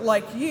sure,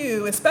 like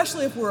you,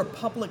 especially if we're a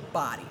public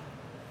body.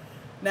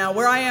 Now,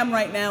 where I am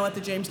right now at the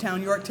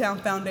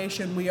Jamestown-Yorktown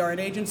Foundation, we are an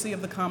agency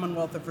of the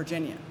Commonwealth of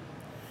Virginia.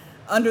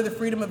 Under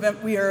the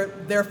we are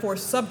therefore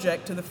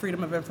subject to the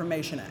Freedom of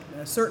Information Act.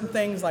 Now, certain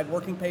things like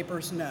working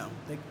papers, no,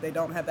 they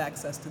don't have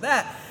access to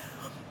that.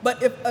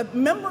 But if a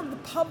member of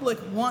the public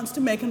wants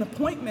to make an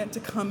appointment to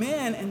come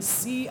in and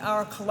see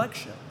our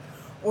collection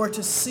or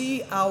to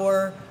see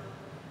our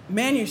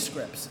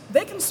manuscripts,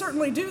 they can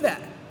certainly do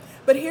that.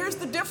 But here's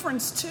the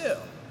difference too,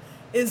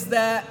 is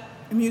that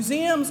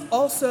museums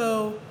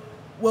also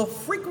will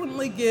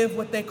frequently give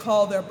what they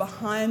call their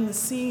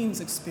behind-the-scenes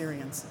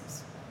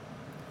experiences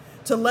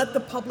to let the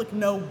public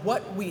know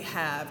what we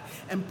have.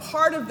 And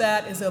part of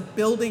that is a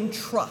building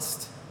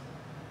trust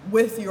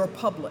with your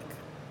public.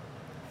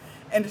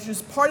 And it's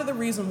just part of the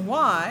reason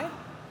why,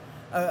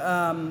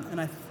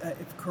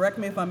 correct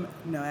me if I'm,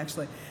 no,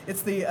 actually,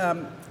 it's the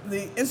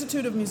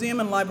Institute of Museum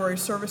and Library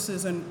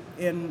Services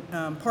in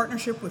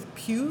partnership with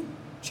Pew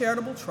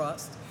Charitable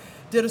Trust,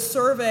 did a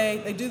survey.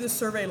 They do this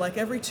survey like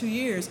every 2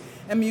 years,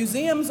 and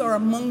museums are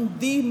among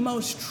the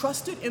most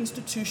trusted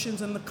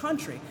institutions in the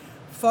country,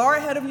 far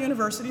ahead of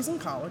universities and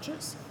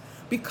colleges,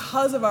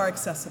 because of our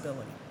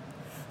accessibility.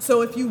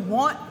 So if you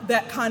want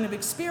that kind of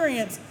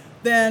experience,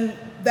 then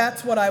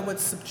that's what I would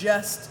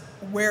suggest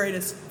where it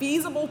is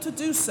feasible to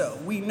do so.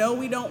 We know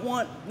we don't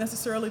want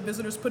necessarily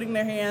visitors putting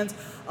their hands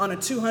on a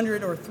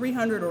 200 or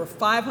 300 or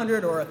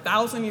 500 or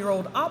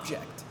 1,000-year-old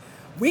object.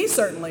 We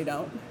certainly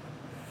don't.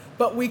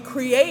 But we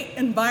create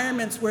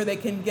environments where they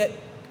can get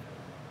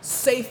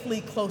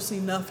safely close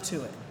enough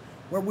to it,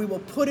 where we will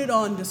put it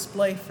on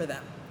display for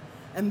them.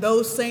 And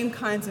those same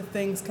kinds of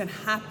things can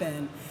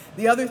happen.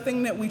 The other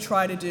thing that we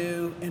try to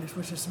do, and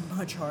which is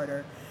much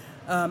harder,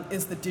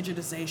 is the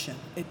digitization.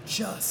 It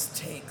just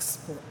takes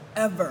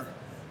forever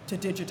to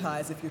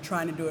digitize if you're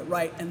trying to do it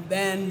right. And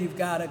then you've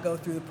got to go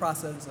through the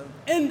process of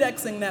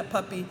indexing that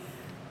puppy.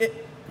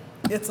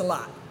 It's a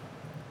lot.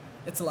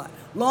 It's a lot.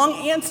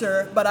 Long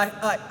answer, but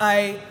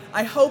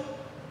I hope,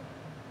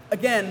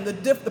 again,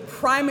 the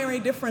primary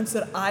difference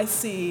that I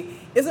see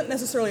isn't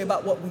necessarily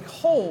about what we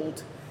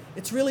hold.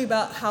 It's really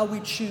about how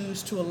we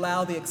choose to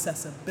allow the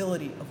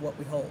accessibility of what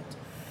we hold.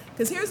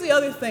 Because here's the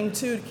other thing,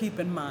 too, to keep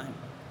in mind.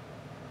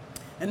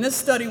 And this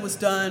study was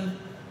done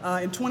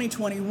in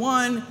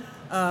 2021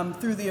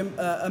 through the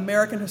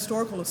American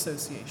Historical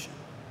Association.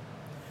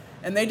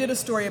 And they did a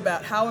story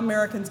about how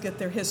Americans get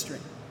their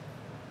history.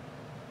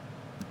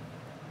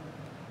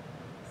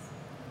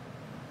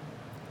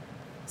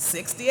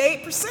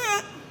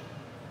 68%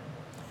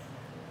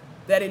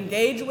 that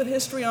engage with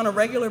history on a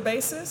regular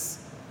basis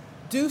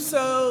do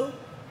so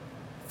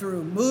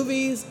through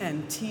movies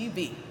and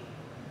TV.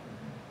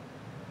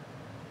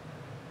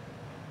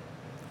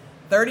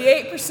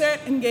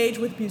 38% engage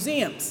with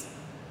museums.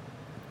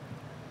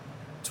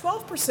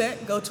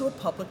 12% go to a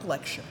public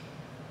lecture.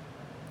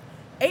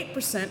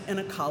 8% in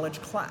a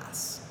college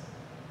class.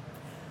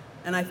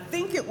 And I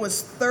think it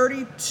was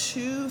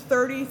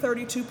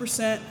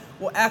 32%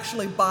 will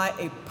actually buy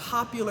a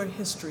popular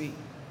history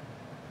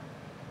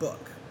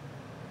book.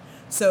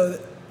 So,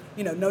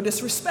 no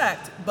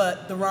disrespect,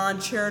 but the Ron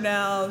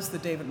Chernows, the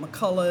David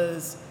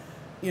McCulloughs,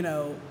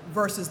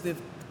 versus the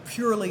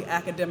purely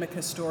academic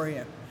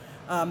historian.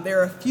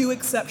 There are a few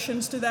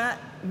exceptions to that,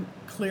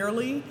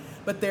 clearly,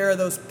 but there are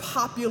those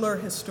popular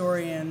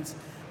historians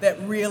that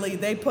really,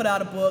 they put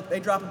out a book, they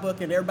drop a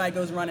book, and everybody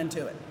goes running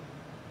to it,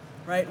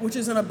 right? Which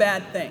isn't a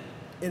bad thing.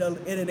 It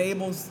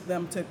enables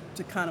them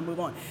to kind of move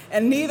on.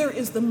 And neither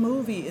is the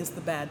movie is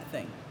the bad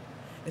thing,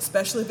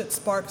 especially if it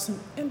sparks some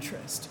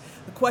interest.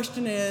 The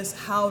question is,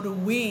 how do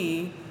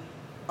we,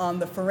 on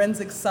the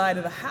forensic side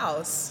of the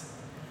house,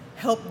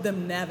 help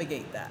them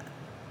navigate that?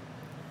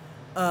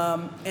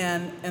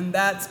 And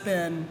that's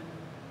been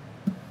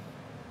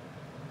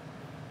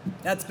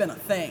a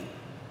thing.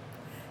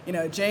 You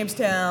know,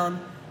 Jamestown,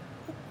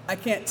 I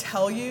can't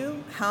tell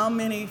you how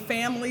many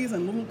families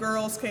and little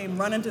girls came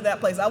running to that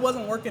place. I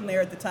wasn't working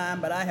there at the time,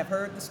 but I have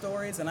heard the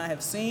stories and I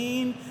have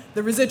seen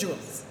the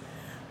residuals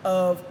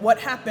of what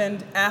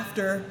happened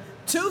after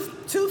two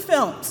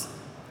films.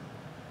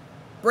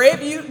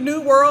 Brave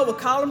New World with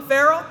Colin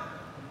Farrell,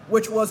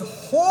 which was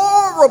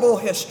horrible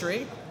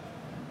history,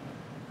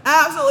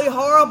 absolutely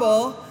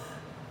horrible,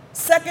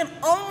 second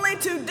only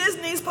to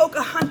Disney's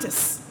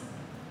Pocahontas,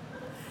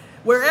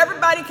 where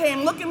everybody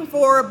came looking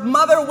for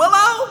Mother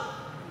Willow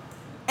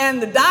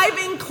and the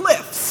diving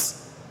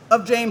cliffs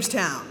of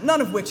Jamestown, none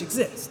of which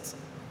exists,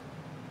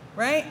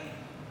 right?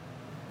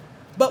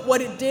 But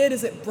what it did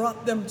is it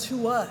brought them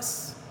to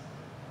us.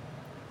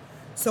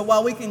 So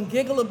while we can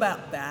giggle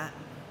about that,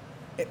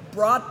 it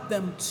brought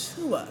them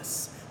to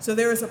us. So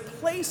there is a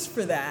place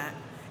for that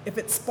if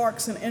it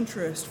sparks an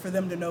interest for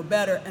them to know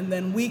better, and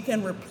then we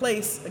can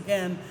replace,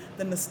 again,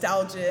 the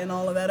nostalgia and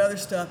all of that other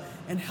stuff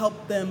and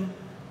help them,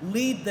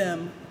 lead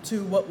them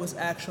to what was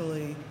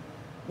actually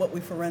what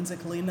we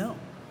forensically know.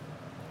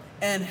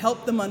 And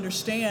help them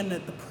understand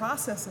that the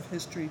process of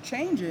history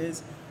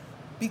changes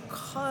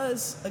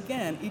because,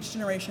 again, each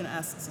generation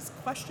asks its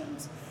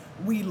questions.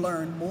 We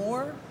learn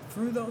more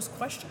through those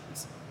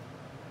questions.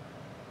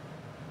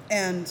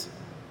 And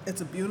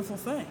it's a beautiful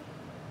thing.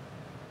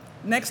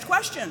 Next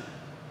question.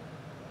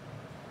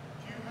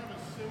 Do you have a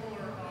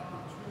similar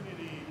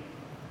opportunity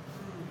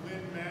through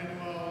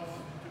Lin-Manuel's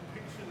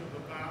depiction of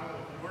the Battle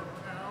of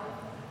Yorktown?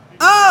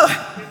 Oh!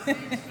 It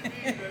seems to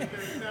me that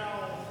there's now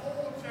a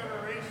whole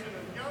generation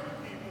of young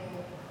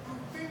people who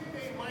think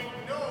they might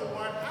know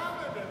what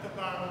happened at the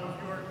Battle of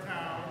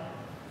Yorktown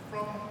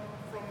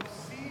from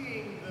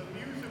seeing the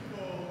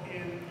musical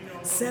in,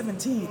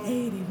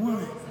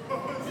 1781.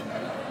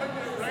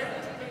 Right?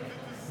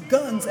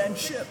 Guns and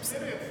ships.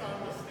 Minutes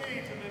on the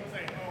stage and then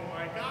say, oh,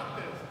 I got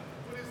this.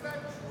 But is that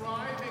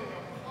driving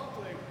the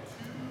public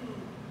to,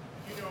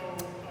 the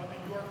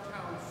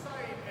Yorktown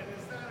site? And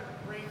is that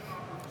a great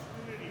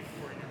opportunity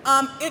for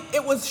you?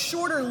 It was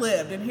shorter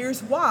lived, and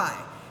here's why.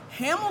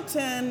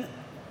 Hamilton,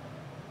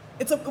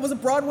 it was a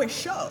Broadway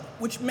show,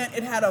 which meant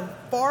it had a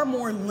far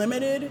more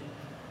limited,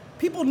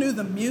 people knew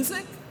the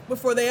music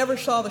before they ever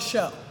saw the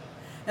show.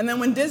 And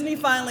then when Disney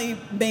finally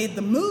made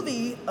the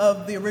movie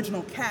of the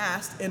original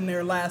cast in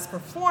their last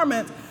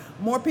performance,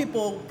 more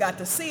people got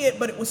to see it,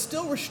 but it was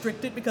still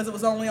restricted because it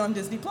was only on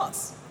Disney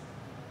Plus,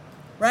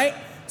 right?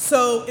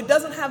 So it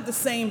doesn't have the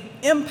same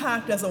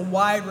impact as a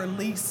wide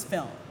release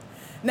film.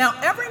 Now,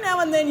 every now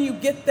and then you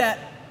get that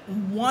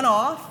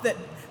one-off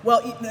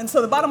and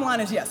so the bottom line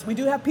is yes, we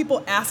do have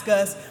people ask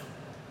us,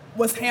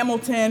 was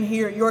Hamilton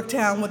here at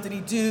Yorktown, what did he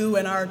do?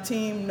 And our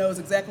team knows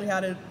exactly how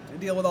to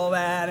deal with all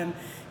that, and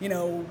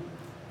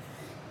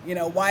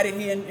why did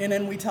he, and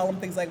then we tell them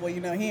things like, well,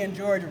 he and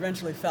George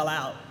eventually fell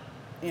out,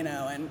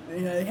 and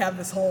they have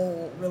this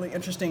whole really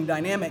interesting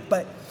dynamic.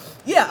 But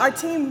yeah, our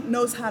team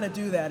knows how to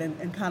do that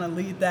and kind of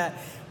lead that.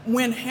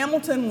 When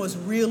Hamilton was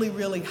really,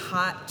 really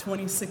hot,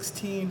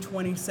 2016,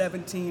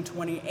 2017,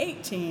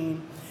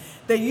 2018,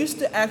 they used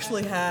to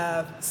actually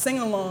have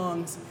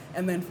sing-alongs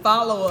and then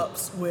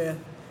follow-ups with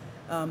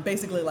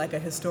basically like a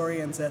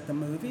historians at the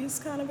movies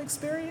kind of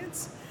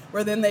experience,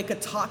 where then they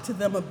could talk to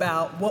them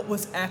about what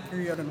was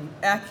accurate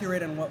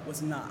and what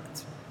was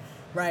not,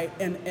 right?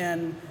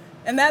 And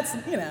that's,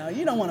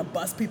 you don't want to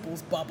bust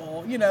people's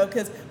bubble,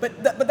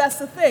 but that's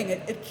the thing,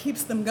 it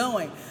keeps them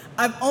going.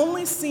 I've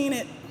only seen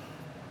it,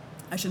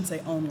 I shouldn't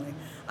say only,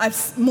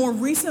 more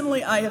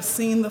recently I have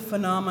seen the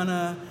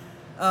phenomena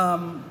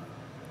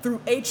through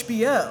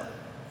HBO,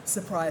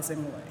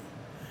 surprisingly.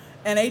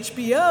 And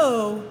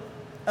HBO,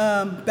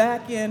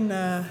 back in,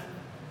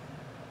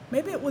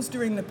 maybe it was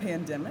during the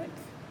pandemic,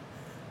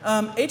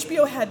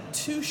 HBO had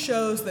two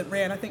shows that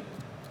ran,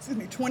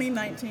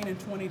 2019 and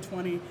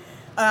 2020.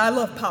 I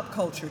love pop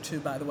culture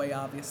too, by the way,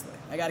 obviously.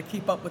 I got to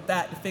keep up with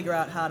that to figure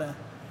out how to,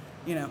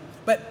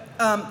 But,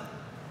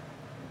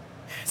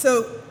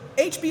 so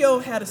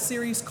HBO had a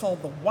series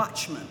called The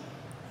Watchmen,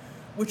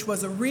 which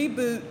was a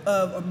reboot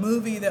of a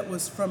movie that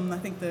was from, I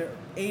think, the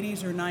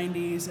 80s or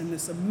 90s, and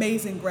this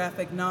amazing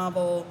graphic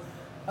novel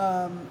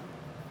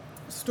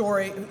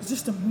story. It was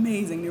just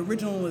amazing. The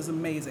original was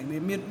amazing.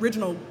 The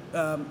original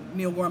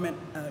Neil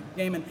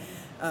Gaiman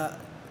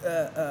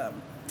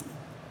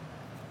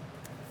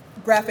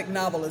graphic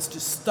novel is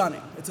just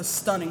stunning. It's a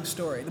stunning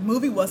story. The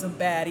movie wasn't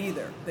bad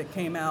either, that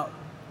came out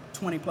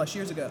 20 plus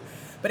years ago.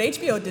 But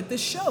HBO did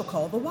this show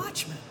called The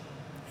Watchmen.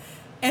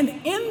 And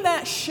in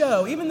that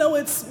show, even though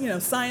it's,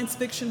 science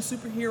fiction,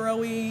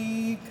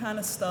 superhero-y kind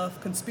of stuff,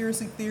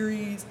 conspiracy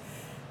theories,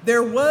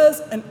 there was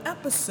an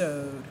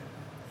episode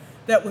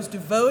that was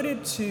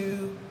devoted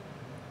to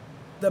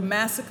the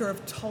massacre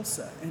of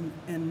Tulsa in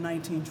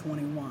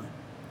 1921.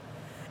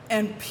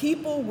 And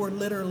people were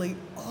literally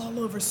all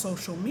over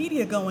social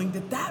media going,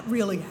 did that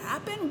really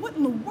happen? What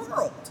in the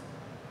world?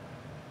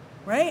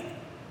 Right?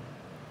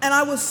 And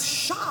I was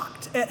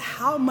shocked at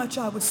how much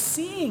I was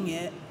seeing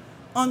it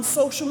on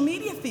social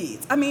media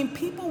feeds. I mean,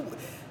 people,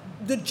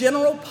 the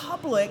general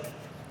public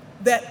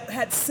that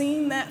had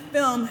seen that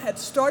film had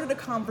started a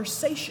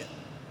conversation.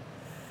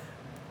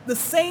 The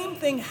same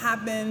thing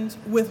happened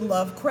with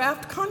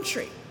Lovecraft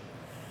Country.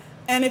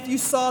 And if you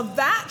saw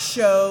that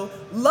show,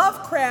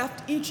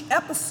 Lovecraft, each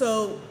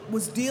episode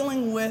was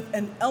dealing with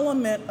an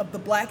element of the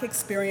Black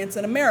experience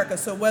in America.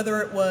 So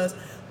whether it was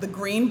the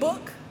Green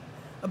Book,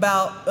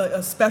 about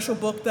a special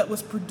book that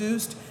was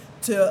produced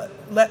to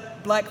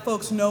let Black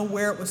folks know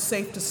where it was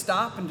safe to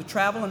stop and to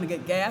travel and to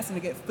get gas and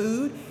to get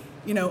food,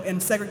 in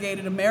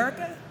segregated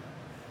America,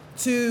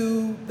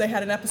 to they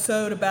had an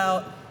episode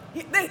about,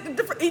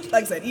 like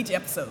I said, each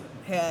episode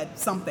had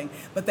something,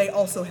 but they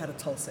also had a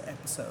Tulsa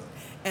episode.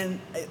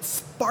 And it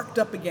sparked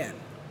up again.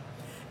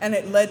 And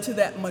it led to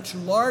that much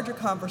larger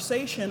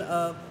conversation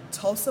of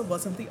Tulsa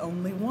wasn't the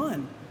only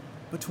one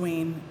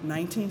between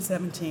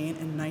 1917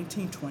 and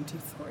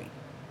 1923.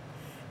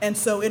 And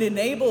so it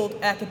enabled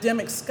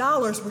academic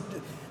scholars,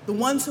 the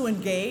ones who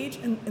engage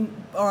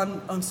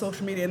on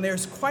social media, and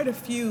there's quite a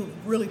few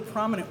really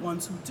prominent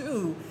ones who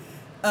do,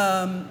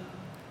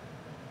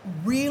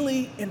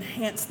 really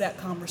enhance that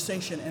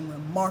conversation in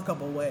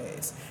remarkable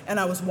ways. And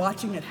I was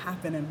watching it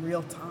happen in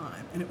real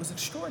time, and it was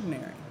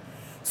extraordinary.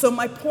 So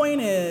my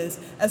point is,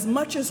 as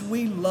much as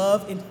we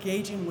love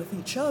engaging with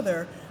each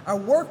other, our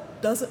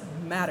work doesn't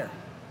matter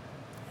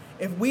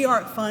if we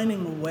aren't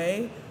finding a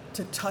way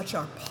to touch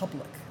our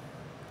public.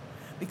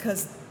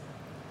 Because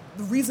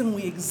the reason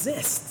we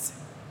exist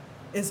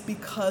is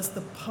because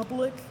the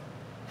public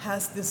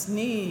has this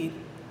need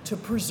to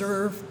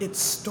preserve its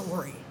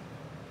story.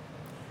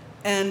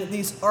 And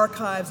these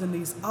archives and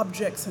these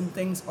objects and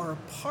things are a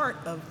part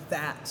of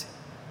that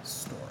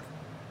story.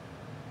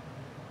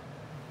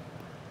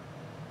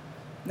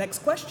 Next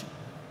question.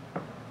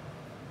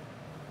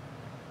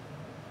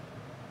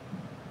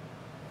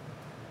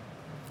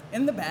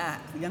 In the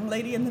back, the young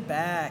lady in the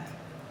back.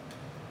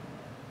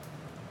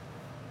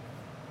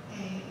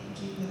 Hey,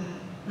 thank you for that.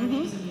 My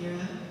name's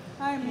Amira.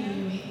 Hi, Can you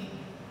hear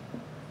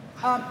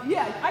Amira. me?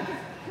 Yeah, I can,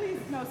 please,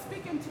 no,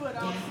 speak into it.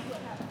 I'll see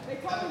what happens. They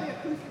told me the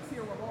acoustics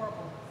here were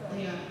horrible. So.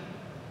 Yeah,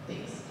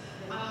 thanks.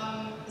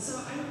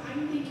 So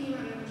I'm thinking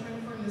about it, I'm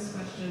trying to form this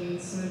question,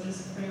 so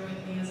just bear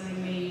with me as I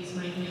may use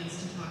my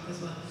hands to talk as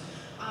well.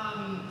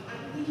 I'm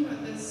thinking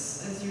about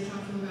this as you're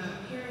talking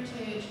about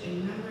heritage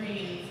and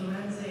memory and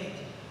forensic,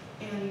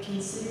 and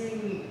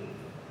considering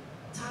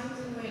times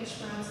in which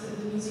perhaps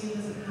the museum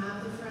doesn't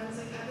have the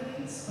forensic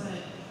evidence, but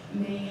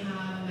may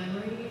have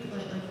memory,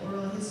 like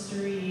oral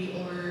history,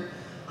 or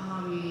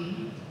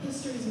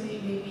histories may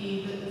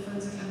be, the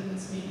forensic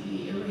evidence may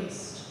be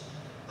erased.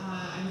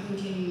 I'm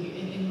thinking,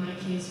 in my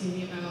case,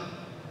 maybe about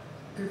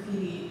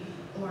graffiti,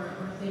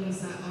 or things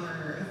that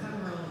are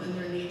ephemeral in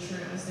their nature.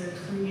 As they're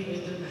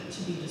created, they're meant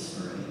to be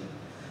destroyed.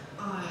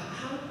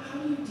 How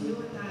do you deal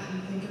with that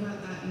and think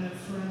about that in a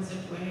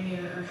forensic way,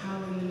 or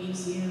how in the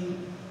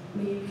museum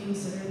may you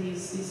consider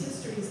these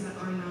histories that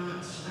are not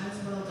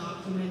as well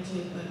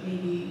documented, but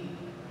maybe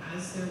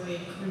as their way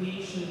of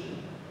creation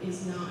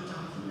is not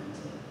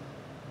documented?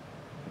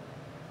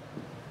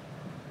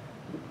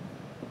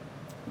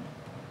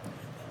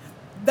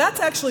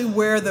 That's actually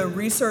where the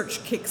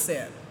research kicks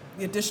in,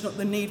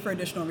 the need for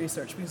additional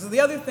research. Because the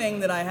other thing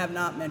that I have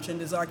not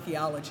mentioned is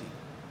archaeology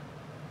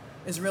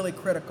is really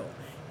critical.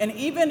 And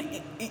even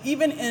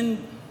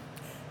in,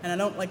 and I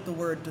don't like the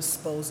word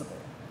disposable,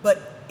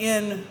 but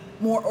in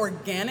more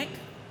organic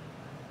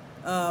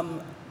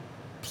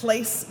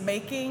place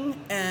making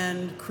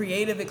and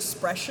creative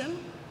expression,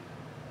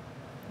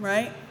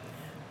 right?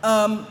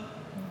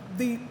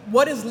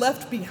 What is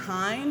left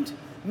behind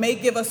may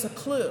give us a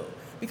clue.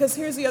 Because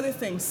here's the other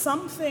thing,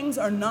 some things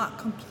are not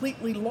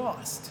completely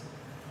lost.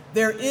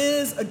 There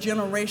is a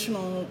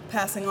generational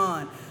passing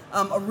on.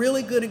 A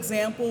really good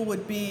example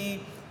would be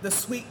the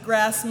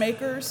sweetgrass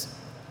makers,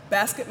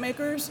 basket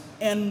makers,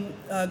 in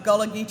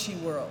Gullah Geechee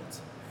world.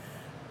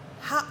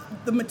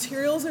 The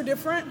materials are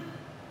different,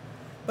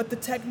 but the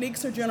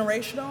techniques are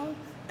generational,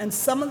 and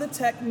some of the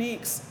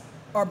techniques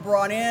are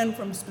brought in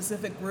from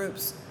specific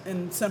groups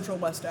in Central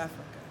West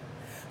Africa.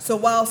 So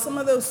while some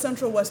of those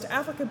Central West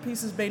African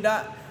pieces may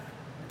not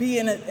be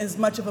in as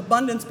much of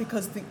abundance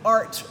because the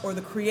art or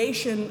the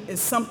creation is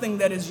something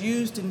that is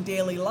used in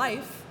daily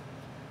life,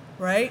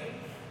 right?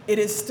 It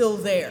is still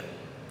there.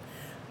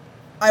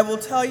 I will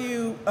tell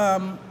you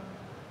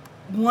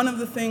one of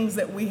the things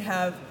that we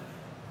have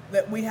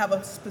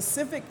a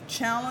specific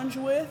challenge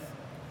with,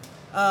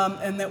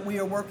 and that we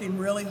are working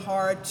really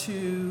hard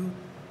to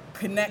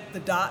connect the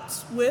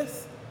dots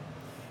with,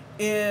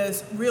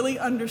 is really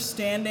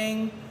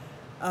understanding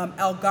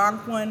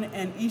Algonquin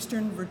and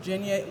Eastern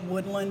Virginia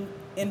woodland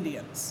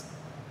Indians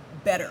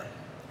better.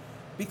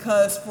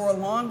 because for a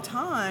long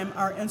time,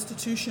 our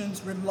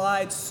institutions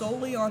relied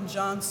solely on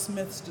John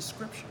Smith's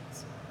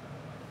descriptions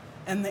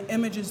and the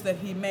images that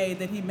he made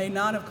that he may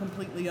not have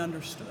completely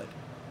understood.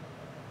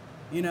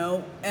 You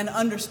know, and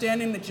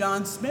understanding that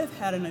John Smith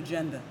had an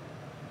agenda,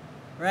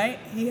 right?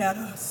 He had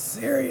a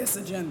serious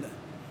agenda,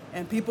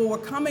 and people were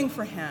coming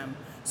for him.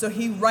 So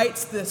he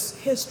writes this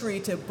history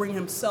to bring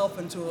himself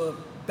into a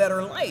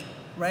better light,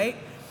 right?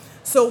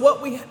 So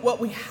what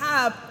we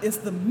have is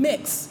the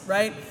mix,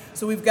 right?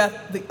 So we've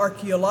got the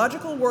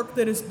archaeological work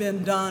that has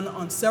been done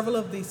on several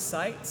of these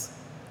sites.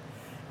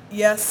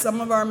 Yes, some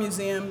of our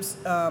museums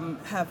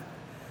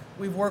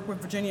we've worked with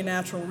Virginia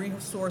Natural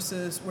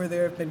Resources where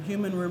there have been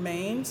human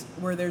remains,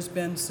 where there's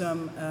been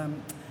some,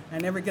 I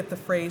never get the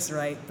phrase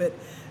right, but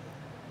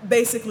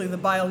basically the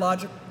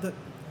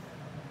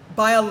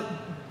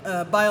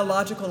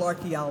biological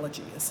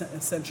archaeology,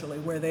 essentially,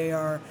 where they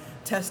are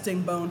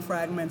testing bone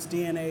fragments,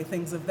 DNA,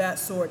 things of that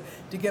sort,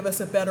 to give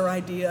us a better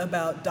idea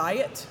about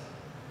diet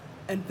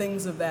and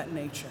things of that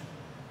nature.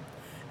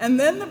 And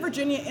then the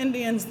Virginia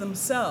Indians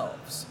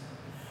themselves,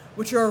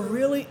 which are a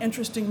really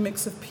interesting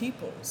mix of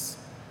peoples,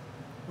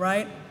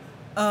 right?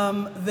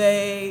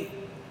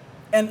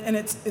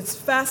 It's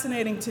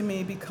fascinating to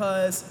me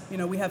because, you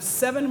know, we have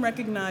 7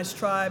 recognized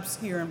tribes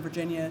here in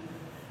Virginia,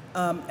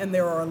 and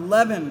there are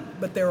 11,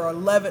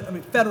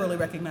 federally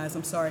recognized,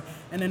 I'm sorry,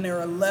 and then there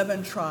are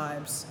 11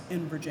 tribes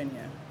in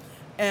Virginia.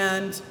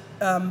 And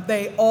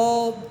they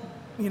all,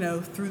 you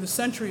know, through the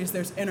centuries,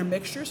 there's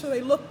intermixture, so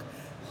they look,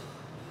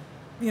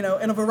 you know,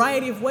 in a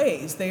variety of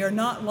ways. They are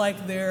not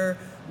like their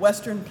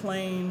Western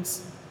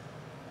Plains,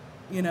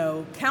 you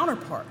know,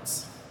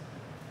 counterparts.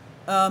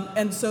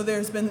 And so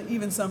there's been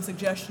even some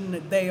suggestion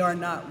that they are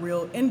not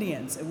real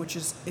Indians, which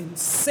is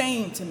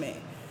insane to me,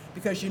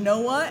 because you know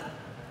what?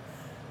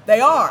 They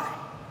are.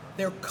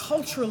 They're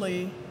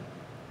culturally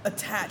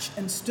attached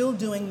and still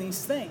doing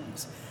these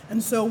things.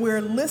 And so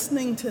we're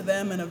listening to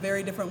them in a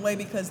very different way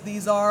because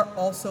these are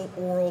also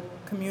oral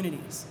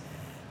communities.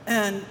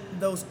 And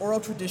those oral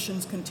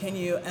traditions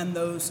continue, and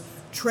those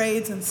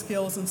trades and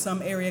skills in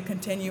some area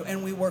continue,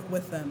 and we work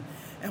with them.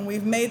 And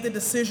we've made the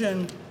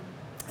decision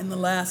in the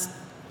last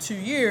 2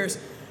 years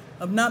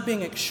of not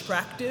being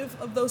extractive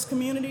of those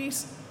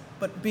communities,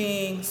 but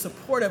being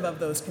supportive of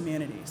those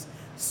communities.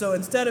 So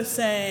instead of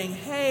saying,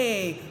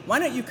 hey, why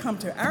don't you come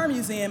to our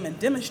museum and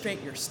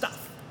demonstrate your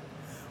stuff?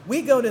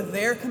 We go to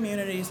their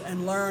communities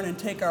and learn and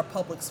take our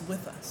publics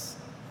with us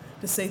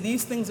to say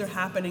these things are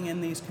happening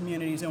in these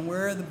communities and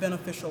where are the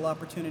beneficial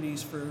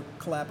opportunities for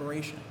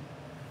collaboration.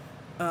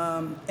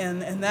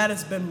 And that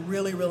has been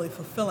really, really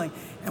fulfilling.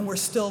 And we're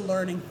still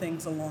learning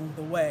things along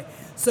the way.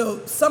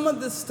 So some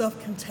of this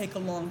stuff can take a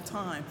long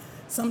time.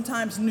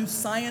 Sometimes new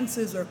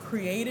sciences are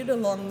created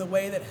along the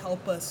way that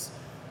help us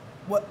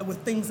with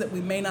things that we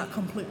may not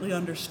completely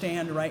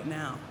understand right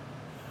now.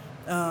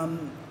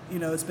 You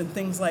know, it's been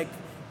things like,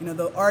 you know,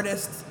 the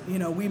artists, you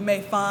know, we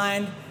may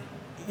find,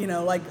 you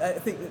know, like I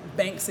think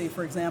Banksy,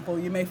 for example,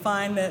 you may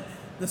find that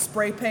the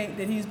spray paint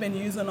that he's been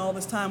using all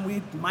this time,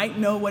 we might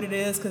know what it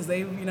is because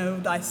they've, you know,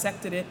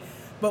 dissected it.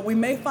 But we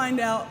may find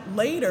out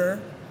later,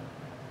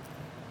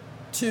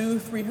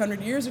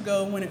 200-300 years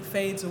ago, when it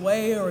fades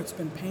away or it's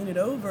been painted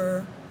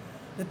over,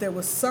 that there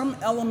was some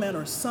element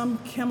or some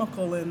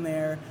chemical in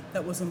there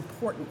that was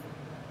important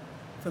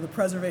for the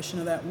preservation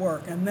of that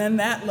work. And then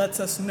that lets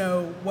us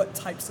know what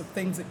types of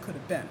things it could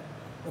have been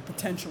or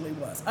potentially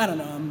was. I don't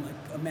know, I'm like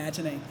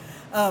imagining.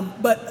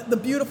 But the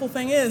beautiful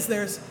thing is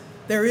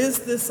there is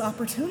this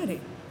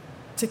opportunity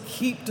to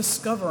keep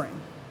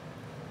discovering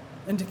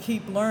and to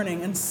keep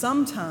learning. And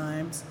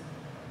sometimes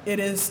it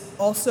is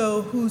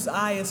also whose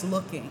eye is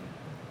looking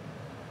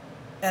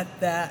at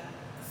that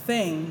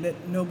thing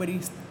that nobody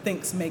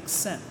thinks makes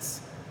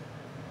sense.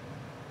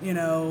 You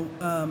know,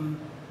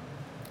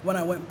 when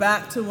I went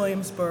back to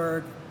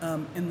Williamsburg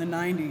in the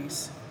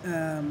 90s,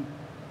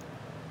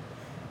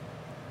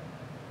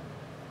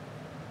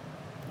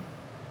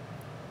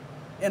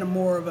 in a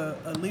more of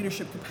a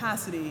leadership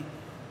capacity,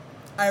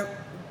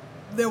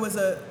 there was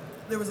a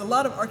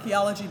lot of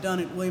archaeology done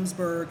at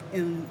Williamsburg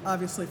in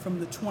obviously from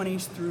the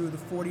 20s through the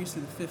 40s to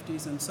the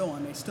 50s and so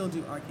on. They still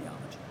do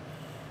archaeology.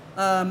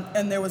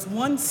 And there was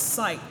one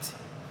site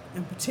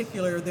in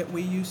particular that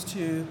we used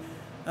to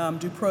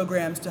do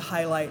programs to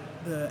highlight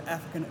the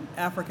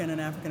African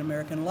and African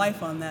American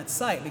life on that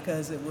site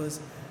because it was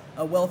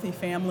a wealthy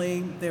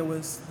family. There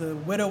was the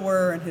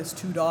widower and his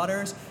 2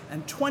 daughters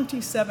and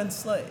 27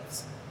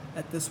 slaves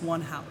at this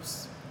one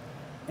house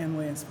in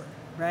Williamsburg,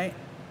 right?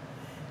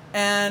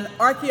 And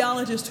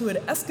archaeologists who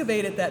had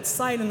excavated that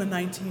site in the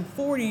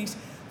 1940s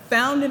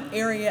found an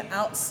area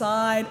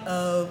outside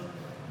of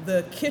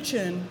the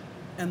kitchen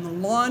and the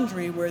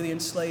laundry where the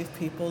enslaved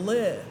people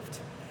lived.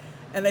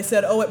 And they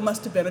said, oh, it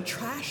must have been a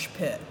trash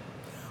pit.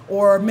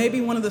 Or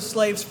maybe one of the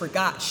slaves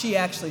forgot. She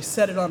actually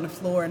set it on the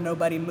floor and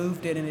nobody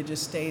moved it and it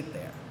just stayed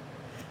there.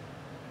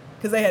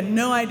 Because they had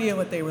no idea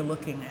what they were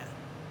looking at.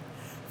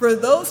 For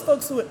those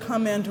folks who had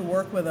come in to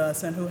work with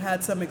us and who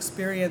had some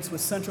experience with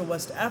Central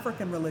West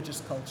African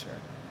religious culture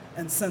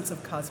and sense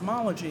of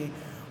cosmology,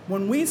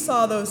 When we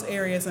saw those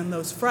areas and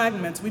those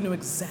fragments, we knew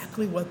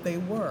exactly what they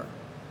were.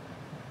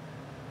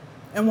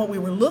 And what we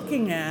were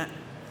looking at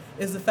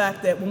is the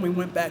fact that when we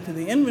went back to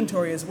the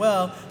inventory as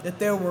well, that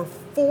there were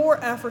 4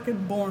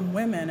 African-born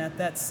women at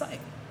that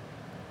site.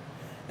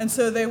 And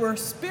so they were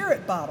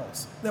spirit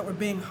bottles that were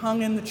being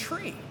hung in the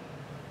tree.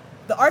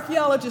 The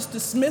archaeologists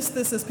dismissed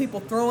this as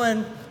people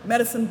throwing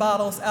medicine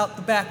bottles out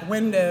the back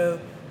window,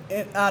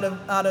 out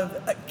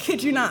of I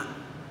kid you not.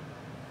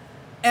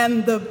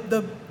 And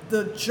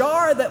the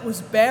jar that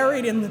was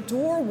buried in the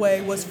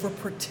doorway was for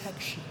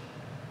protection.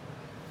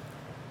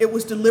 It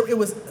was it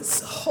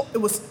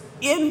was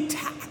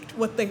intact,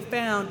 what they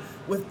found,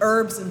 with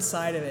herbs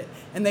inside of it.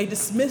 And they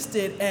dismissed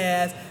it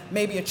as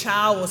maybe a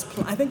child was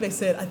I think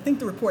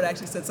the report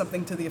actually said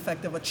something to the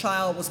effect of a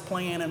child was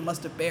playing and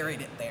must have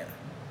buried it there.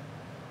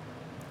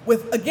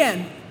 With,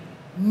 again,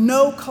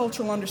 no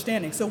cultural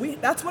understanding. So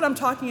that's what I'm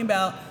talking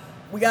about.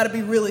 We got to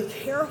be really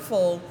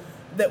careful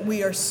that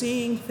we are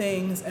seeing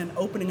things and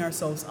opening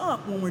ourselves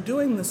up when we're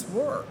doing this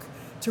work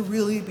to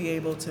really be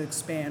able to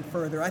expand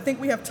further. I think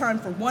we have time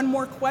for one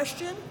more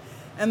question,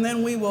 and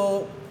then we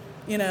will,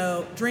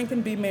 drink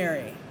and be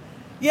merry.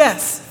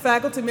 Yes,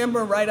 faculty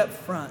member right up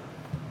front.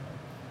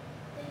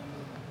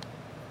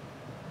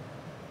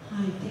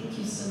 Hi, thank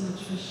you so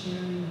much for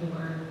sharing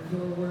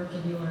your work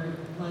and your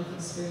life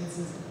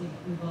experiences. I think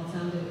we've all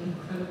found it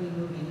incredibly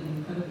moving and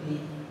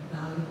incredibly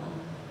valuable.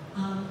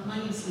 My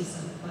name is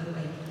Lisa, by the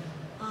way.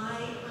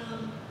 I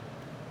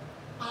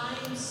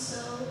am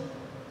so,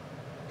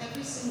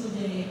 every single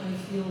day I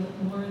feel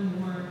more and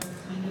more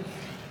kind of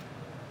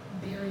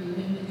buried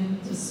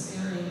and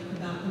despairing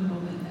about the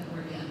moment that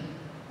we're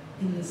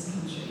in this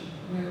country,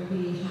 where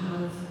we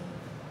have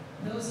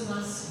those of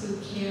us who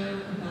care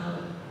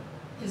about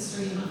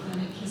history and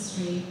authentic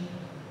history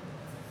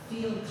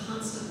feel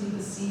constantly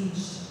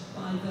besieged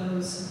by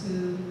those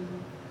who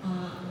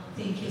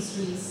think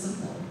history is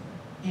simple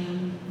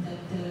and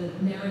that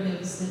the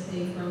narratives that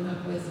they've grown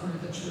up with are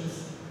the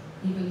truth,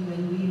 even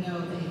when we know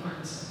they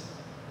aren't.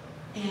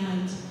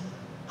 And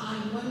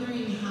I'm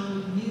wondering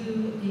how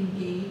you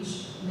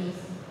engage with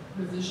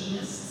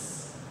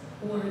revisionists,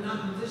 or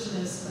not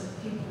revisionists,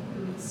 but people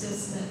who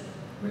insist that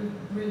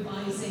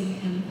revising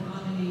and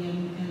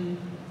broadening and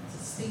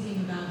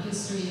thinking about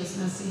history as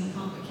messy and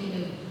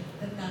complicated,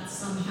 that's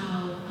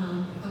somehow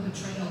a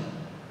betrayal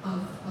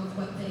of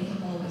what they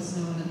have always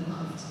known and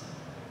loved.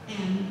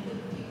 And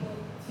that people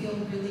feel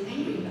really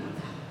angry about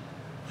that.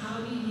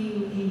 How do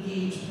you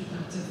engage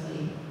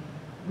productively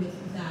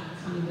with that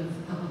kind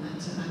of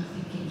element? And I'm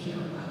thinking here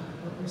about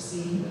what we're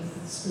seeing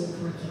with school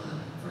curricula,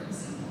 for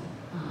example,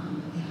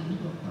 and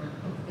book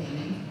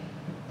banning.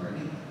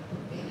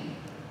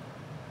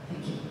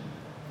 Thank you.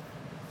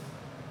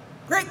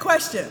 Great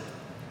question.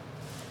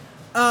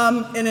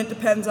 And it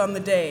depends on the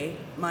day,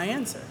 my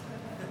answer.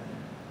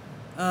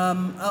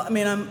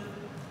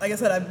 Like I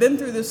said, I've been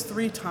through this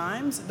 3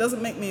 times. It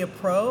doesn't make me a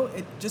pro.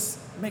 It just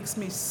makes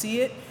me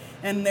see it.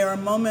 And there are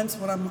moments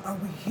when are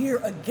we here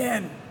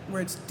again? Where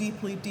it's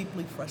deeply,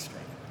 deeply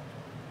frustrating.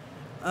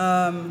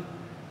 And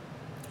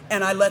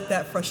I let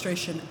that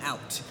frustration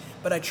out.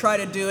 But I try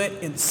to do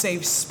it in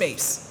safe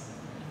space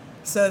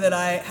so that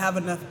I have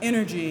enough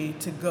energy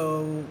to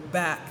go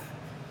back.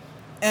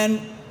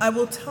 And I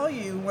will tell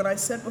you, what I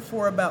said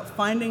before about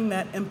finding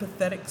that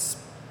empathetic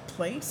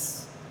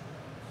place,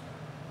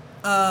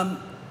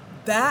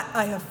 that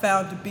I have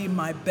found to be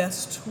my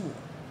best tool.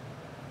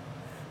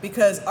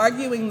 Because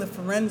arguing the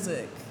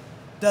forensic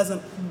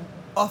doesn't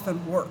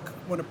often work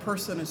when a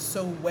person is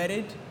so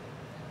wedded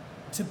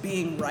to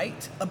being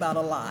right about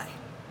a lie.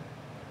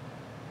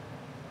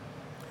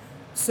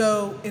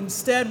 So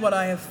instead, what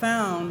I have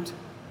found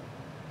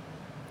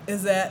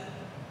is that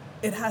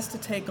it has to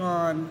take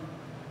on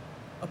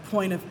a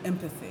point of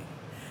empathy.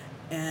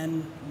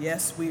 And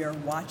yes, we are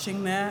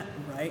watching that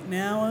right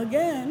now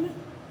again.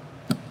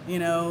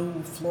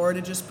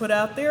 Florida just put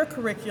out their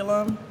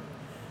curriculum.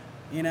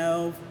 You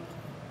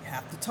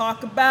have to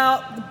talk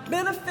about the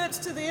benefits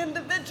to the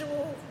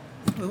individual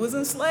who was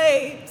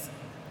enslaved.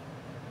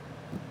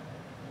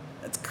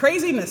 That's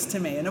craziness to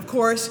me. And of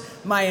course,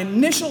 my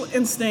initial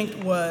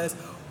instinct was,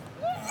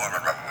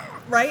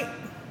 right,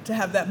 to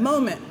have that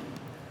moment.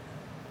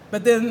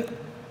 But then,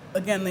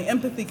 again, the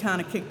empathy kind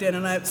of kicked in,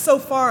 and so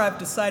far I've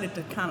decided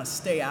to kind of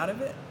stay out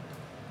of it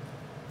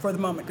for the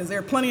moment, because there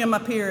are plenty of my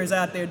peers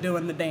out there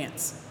doing the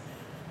dance.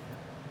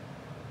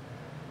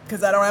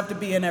 Because I don't have to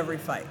be in every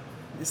fight.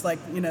 It's like,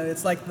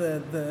 it's like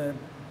the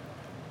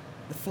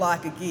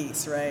flock of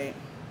geese, right?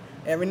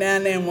 Every now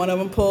and then one of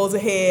them pulls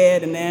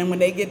ahead, and then when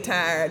they get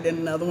tired, then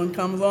another one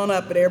comes on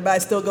up, but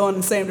everybody's still going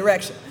in the same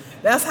direction.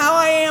 That's how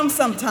I am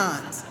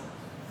sometimes.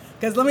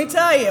 Because let me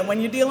tell you, when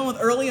you're dealing with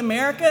early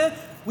America,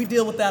 we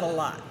deal with that a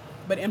lot,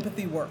 but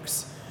empathy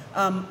works.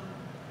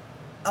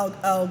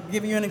 I'll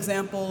give you an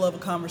example of a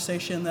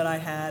conversation that I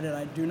had, and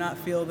I do not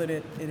feel that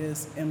it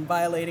is in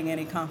violating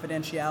any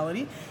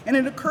confidentiality, and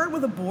it occurred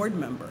with a board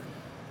member.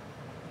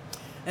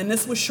 And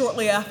this was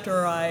shortly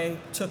after I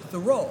took the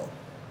role.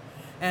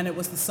 And it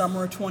was the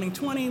summer of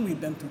 2020. We've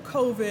been through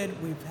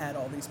COVID. We've had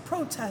all these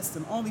protests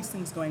and all these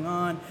things going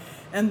on.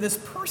 And this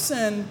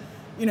person,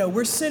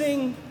 we're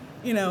sitting,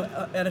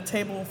 at a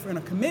table in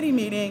a committee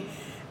meeting.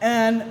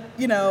 And,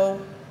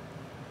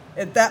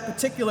 at that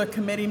particular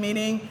committee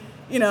meeting,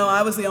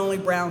 I was the only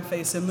brown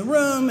face in the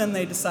room, and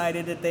they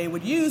decided that they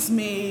would use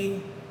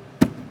me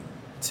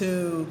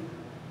to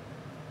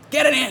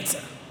get an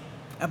answer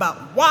about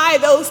why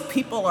those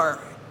people are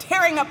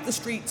tearing up the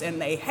streets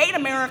and they hate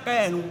America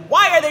and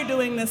why are they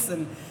doing this,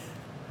 and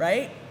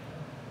right?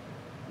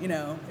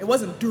 It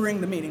wasn't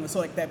during the meeting, it was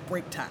like that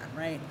break time,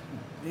 right?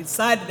 They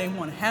decided they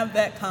want to have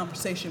that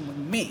conversation with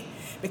me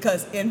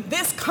because in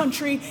this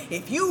country,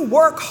 if you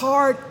work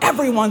hard,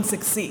 everyone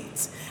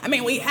succeeds. I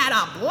mean, we had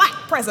a black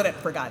president,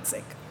 for God's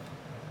sake.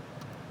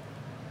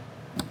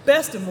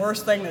 Best and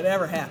worst thing that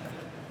ever happened.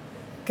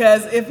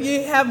 Because if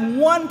you have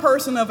one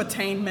person of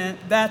attainment,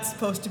 that's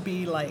supposed to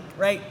be like,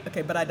 right?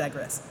 Okay, but I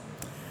digress.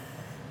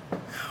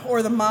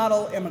 Or the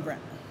model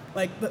immigrant,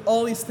 like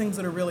all these things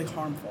that are really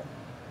harmful.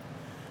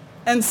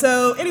 And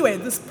so anyway,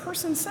 this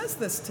person says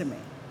this to me,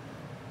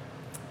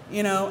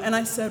 and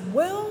I said,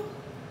 well,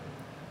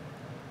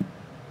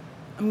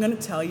 I'm going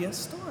to tell you a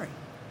story.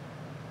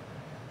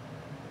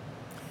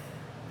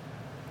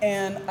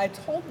 And I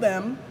told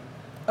them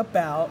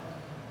about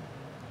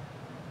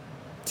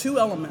two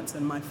elements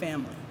in my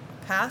family,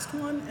 a past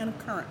one and a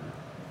current one.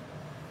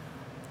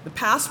 The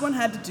past one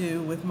had to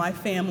do with my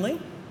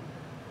family,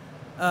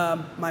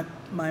 my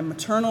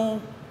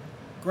maternal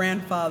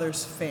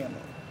grandfather's family,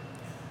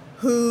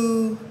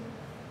 who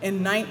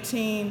in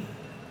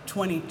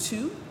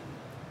 1922,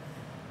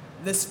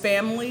 this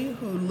family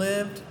who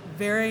lived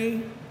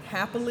very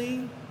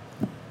happily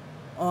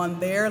on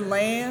their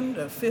land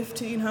of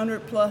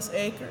 1,500 plus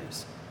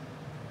acres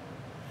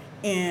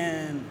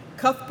in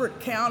Cuthbert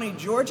County,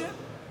 Georgia,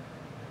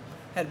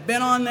 had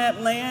been on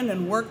that land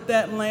and worked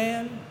that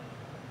land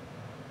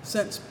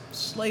since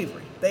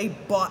slavery. They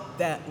bought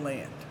that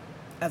land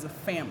as a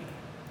family,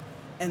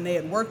 and they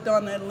had worked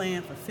on that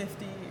land for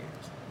 50 years.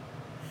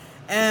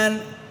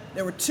 And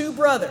there were two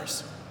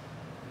brothers,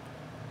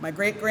 my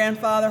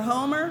great-grandfather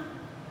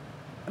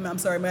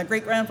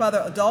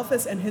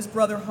Adolphus and his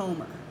brother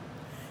Homer.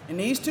 And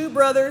these two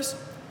brothers,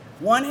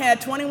 one had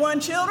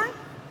 21 children,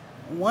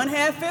 and one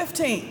had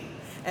 15.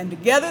 And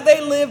together they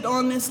lived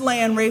on this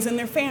land raising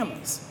their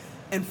families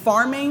and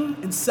farming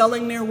and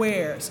selling their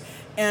wares.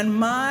 And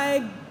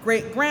my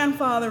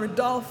great-grandfather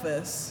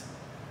Adolphus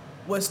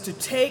was to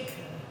take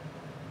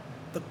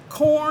the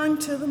corn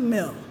to the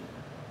mill.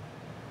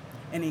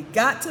 And he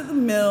got to the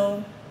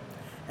mill,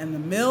 and the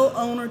mill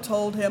owner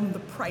told him the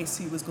price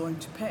he was going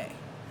to pay.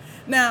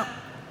 Now,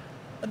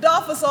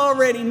 Adolphus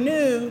already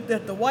knew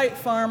that the white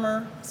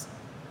farmers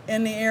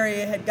in the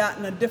area had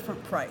gotten a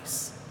different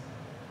price.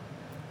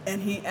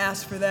 And he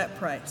asked for that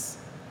price,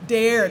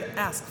 dared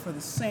ask for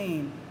the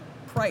same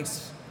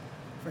price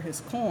for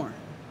his corn.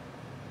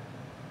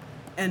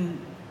 And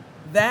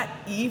that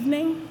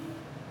evening,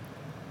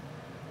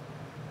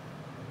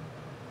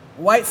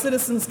 White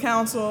Citizens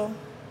Council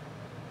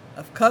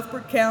of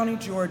Cuthbert County,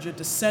 Georgia,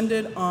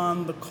 descended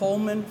on the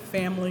Coleman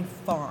family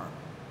farm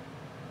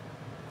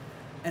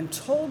and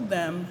told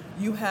them,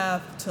 you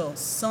have till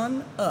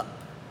sun up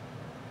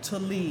to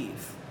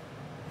leave.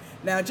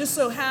 Now, it just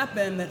so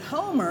happened that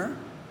Homer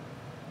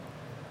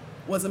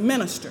was a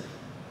minister.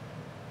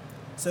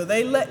 So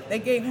they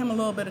gave him a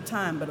little bit of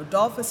time, but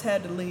Adolphus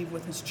had to leave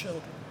with his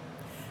children.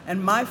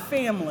 And my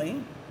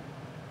family,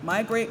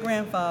 my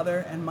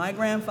great-grandfather and my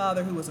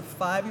grandfather, who was a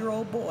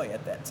 5-year-old boy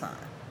at that time,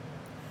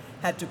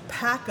 had to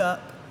pack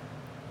up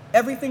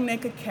everything they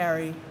could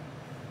carry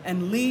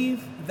and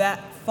leave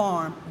that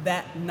farm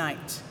that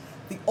night.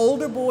 The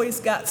older boys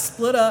got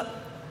split up.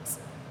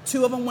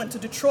 2 of them went to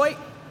Detroit.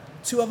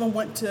 2 of them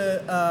went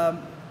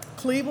to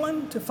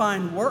Cleveland to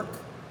find work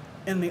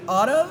in the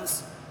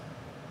autos.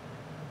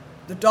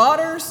 The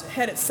daughters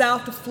headed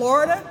south to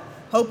Florida,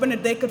 hoping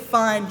that they could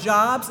find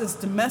jobs as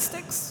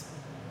domestics,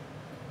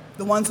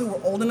 the ones who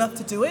were old enough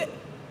to do it.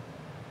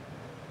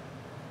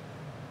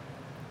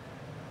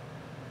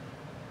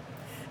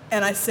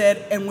 And I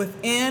said, and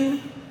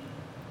within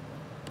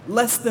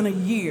less than a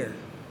year,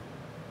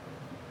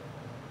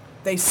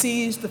 they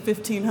seized the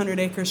 1,500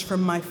 acres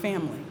from my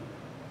family,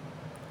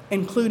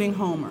 including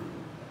Homer.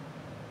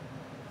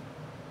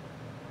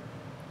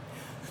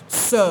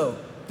 So,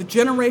 the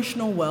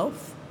generational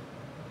wealth,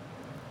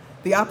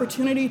 the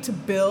opportunity to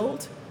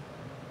build,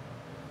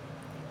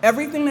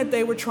 everything that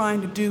they were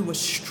trying to do was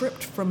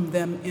stripped from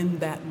them in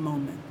that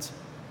moment.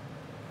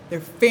 Their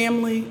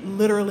family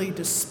literally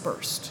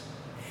dispersed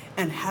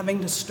and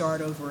having to start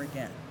over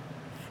again.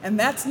 And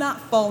that's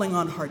not falling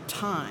on hard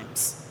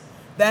times.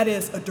 That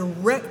is a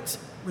direct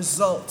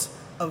result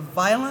of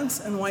violence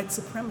and white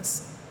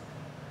supremacy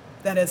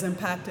that has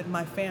impacted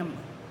my family.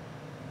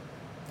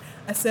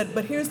 I said,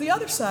 but here's the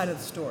other side of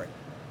the story.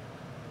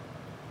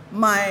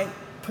 My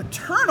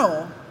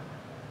paternal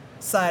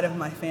side of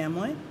my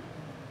family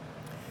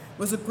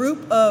was a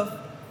group of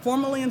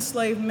formerly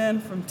enslaved men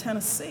from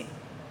Tennessee.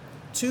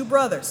 2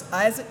 brothers,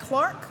 Isaac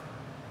Clark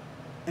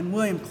and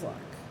William Clark.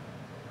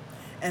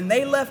 And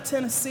they left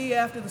Tennessee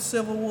after the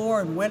Civil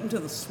War and went into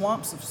the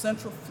swamps of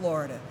Central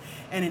Florida.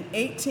 And in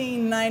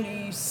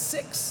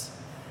 1896,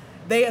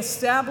 they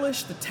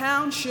established the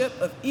township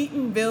of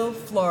Eatonville,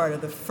 Florida,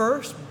 the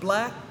first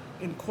black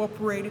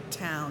incorporated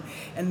town.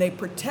 And they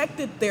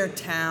protected their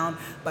town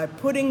by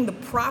putting the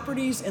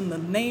properties in the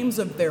names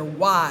of their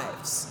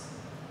wives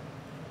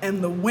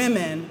and the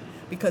women,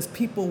 because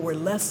people were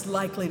less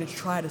likely to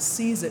try to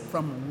seize it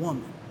from a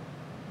woman.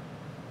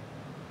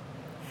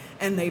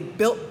 And they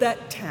built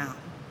that town.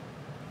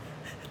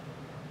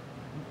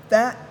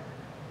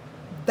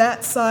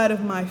 That side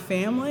of my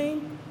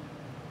family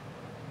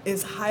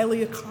is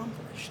highly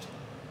accomplished.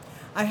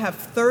 I have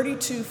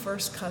 32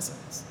 first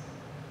cousins,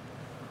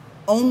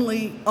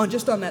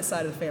 just on that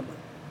side of the family.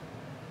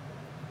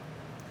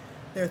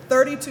 There are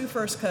 32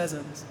 first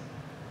cousins.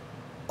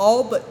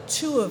 All but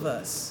 2 of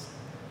us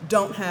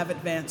don't have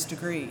advanced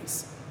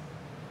degrees.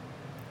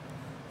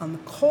 On the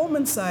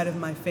Coleman side of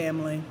my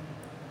family,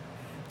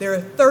 there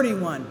are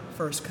 31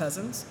 first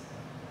cousins.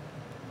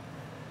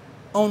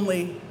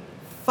 Only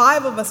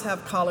 5 of us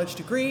have college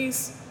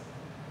degrees,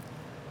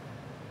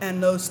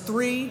 and those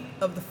 3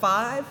 of the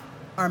 5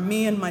 are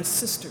me and my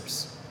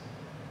sisters.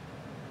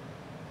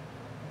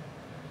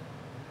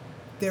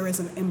 There is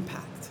an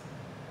impact.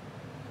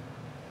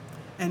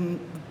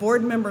 And the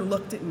board member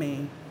looked at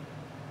me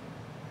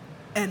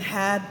and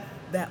had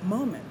that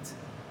moment.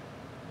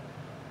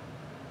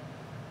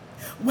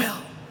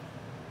 Well,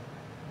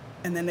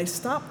 and then they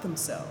stopped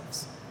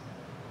themselves.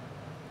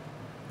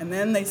 And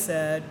then they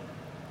said,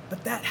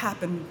 but that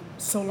happened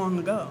so long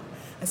ago.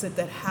 I said,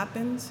 that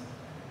happened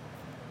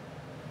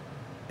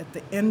at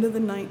the end of the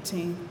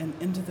 19th and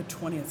into the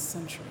 20th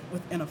century.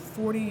 Within a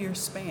 40-year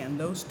span,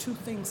 those 2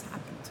 things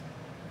happened.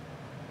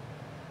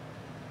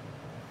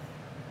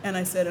 And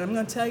I said, and I'm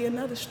going to tell you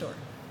another story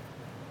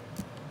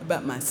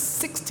about my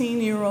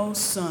 16-year-old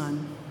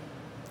son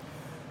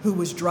who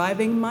was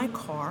driving my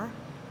car,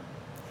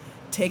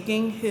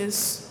 taking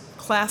his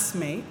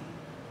classmate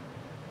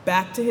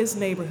back to his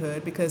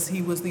neighborhood because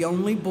he was the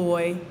only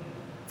boy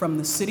from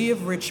the city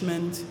of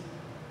Richmond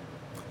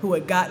who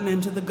had gotten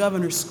into the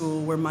governor's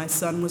school where my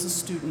son was a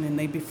student, and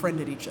they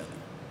befriended each other.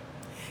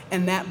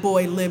 And that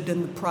boy lived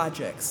in the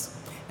projects,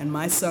 and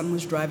my son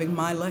was driving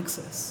my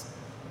Lexus.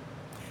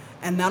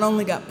 And not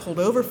only got pulled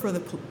over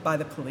by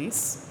the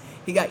police,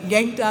 he got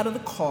yanked out of the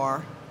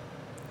car,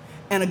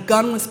 and a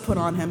gun was put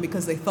on him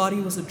because they thought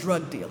he was a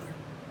drug dealer.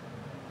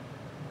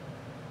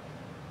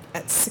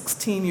 At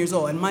 16 years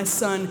old, and my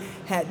son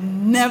had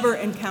never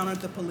encountered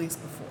the police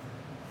before.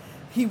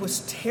 He was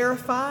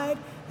terrified,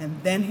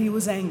 and then he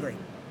was angry.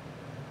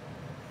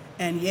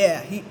 And yeah,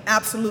 he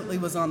absolutely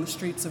was on the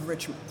streets of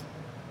Richmond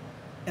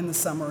in the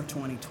summer of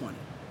 2020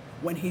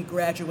 when he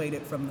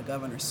graduated from the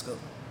governor's school.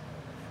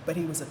 But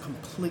he was a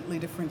completely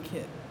different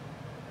kid.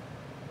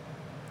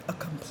 A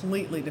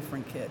completely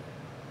different kid.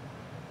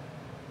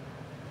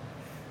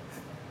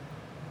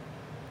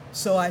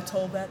 So I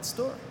told that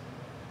story.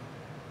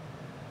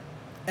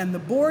 And the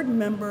board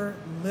member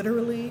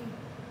literally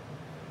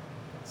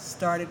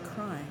started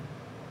crying.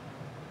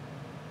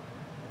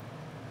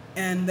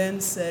 And then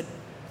said,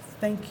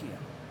 thank you.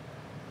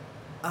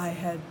 I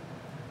had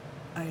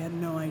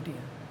no idea.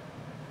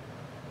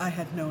 I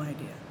had no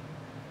idea.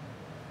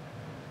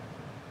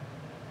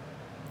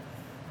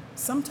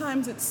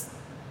 Sometimes it's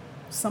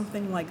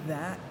something like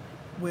that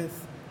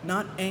with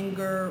not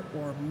anger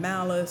or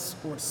malice,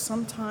 or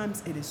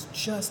sometimes it is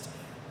just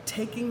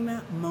taking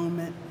that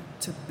moment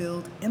to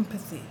build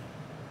empathy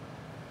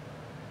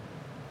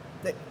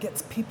that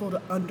gets people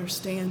to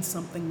understand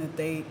something that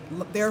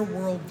their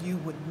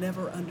worldview would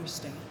never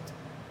understand.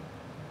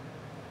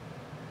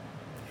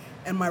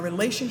 And my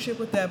relationship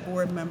with that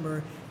board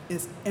member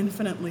is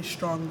infinitely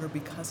stronger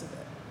because of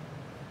it.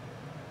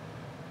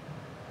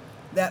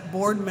 That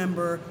board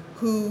member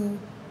who,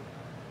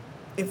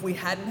 if we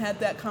hadn't had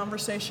that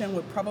conversation,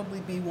 would probably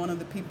be one of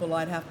the people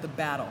I'd have to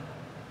battle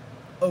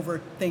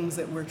over things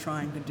that we're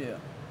trying to do,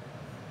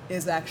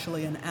 is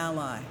actually an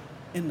ally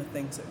in the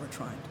things that we're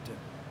trying to do.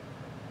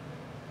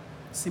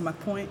 See my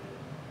point?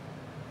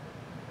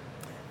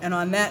 And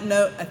on that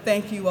note, I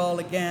thank you all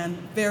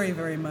again very,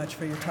 very much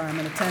for your time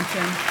and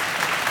attention.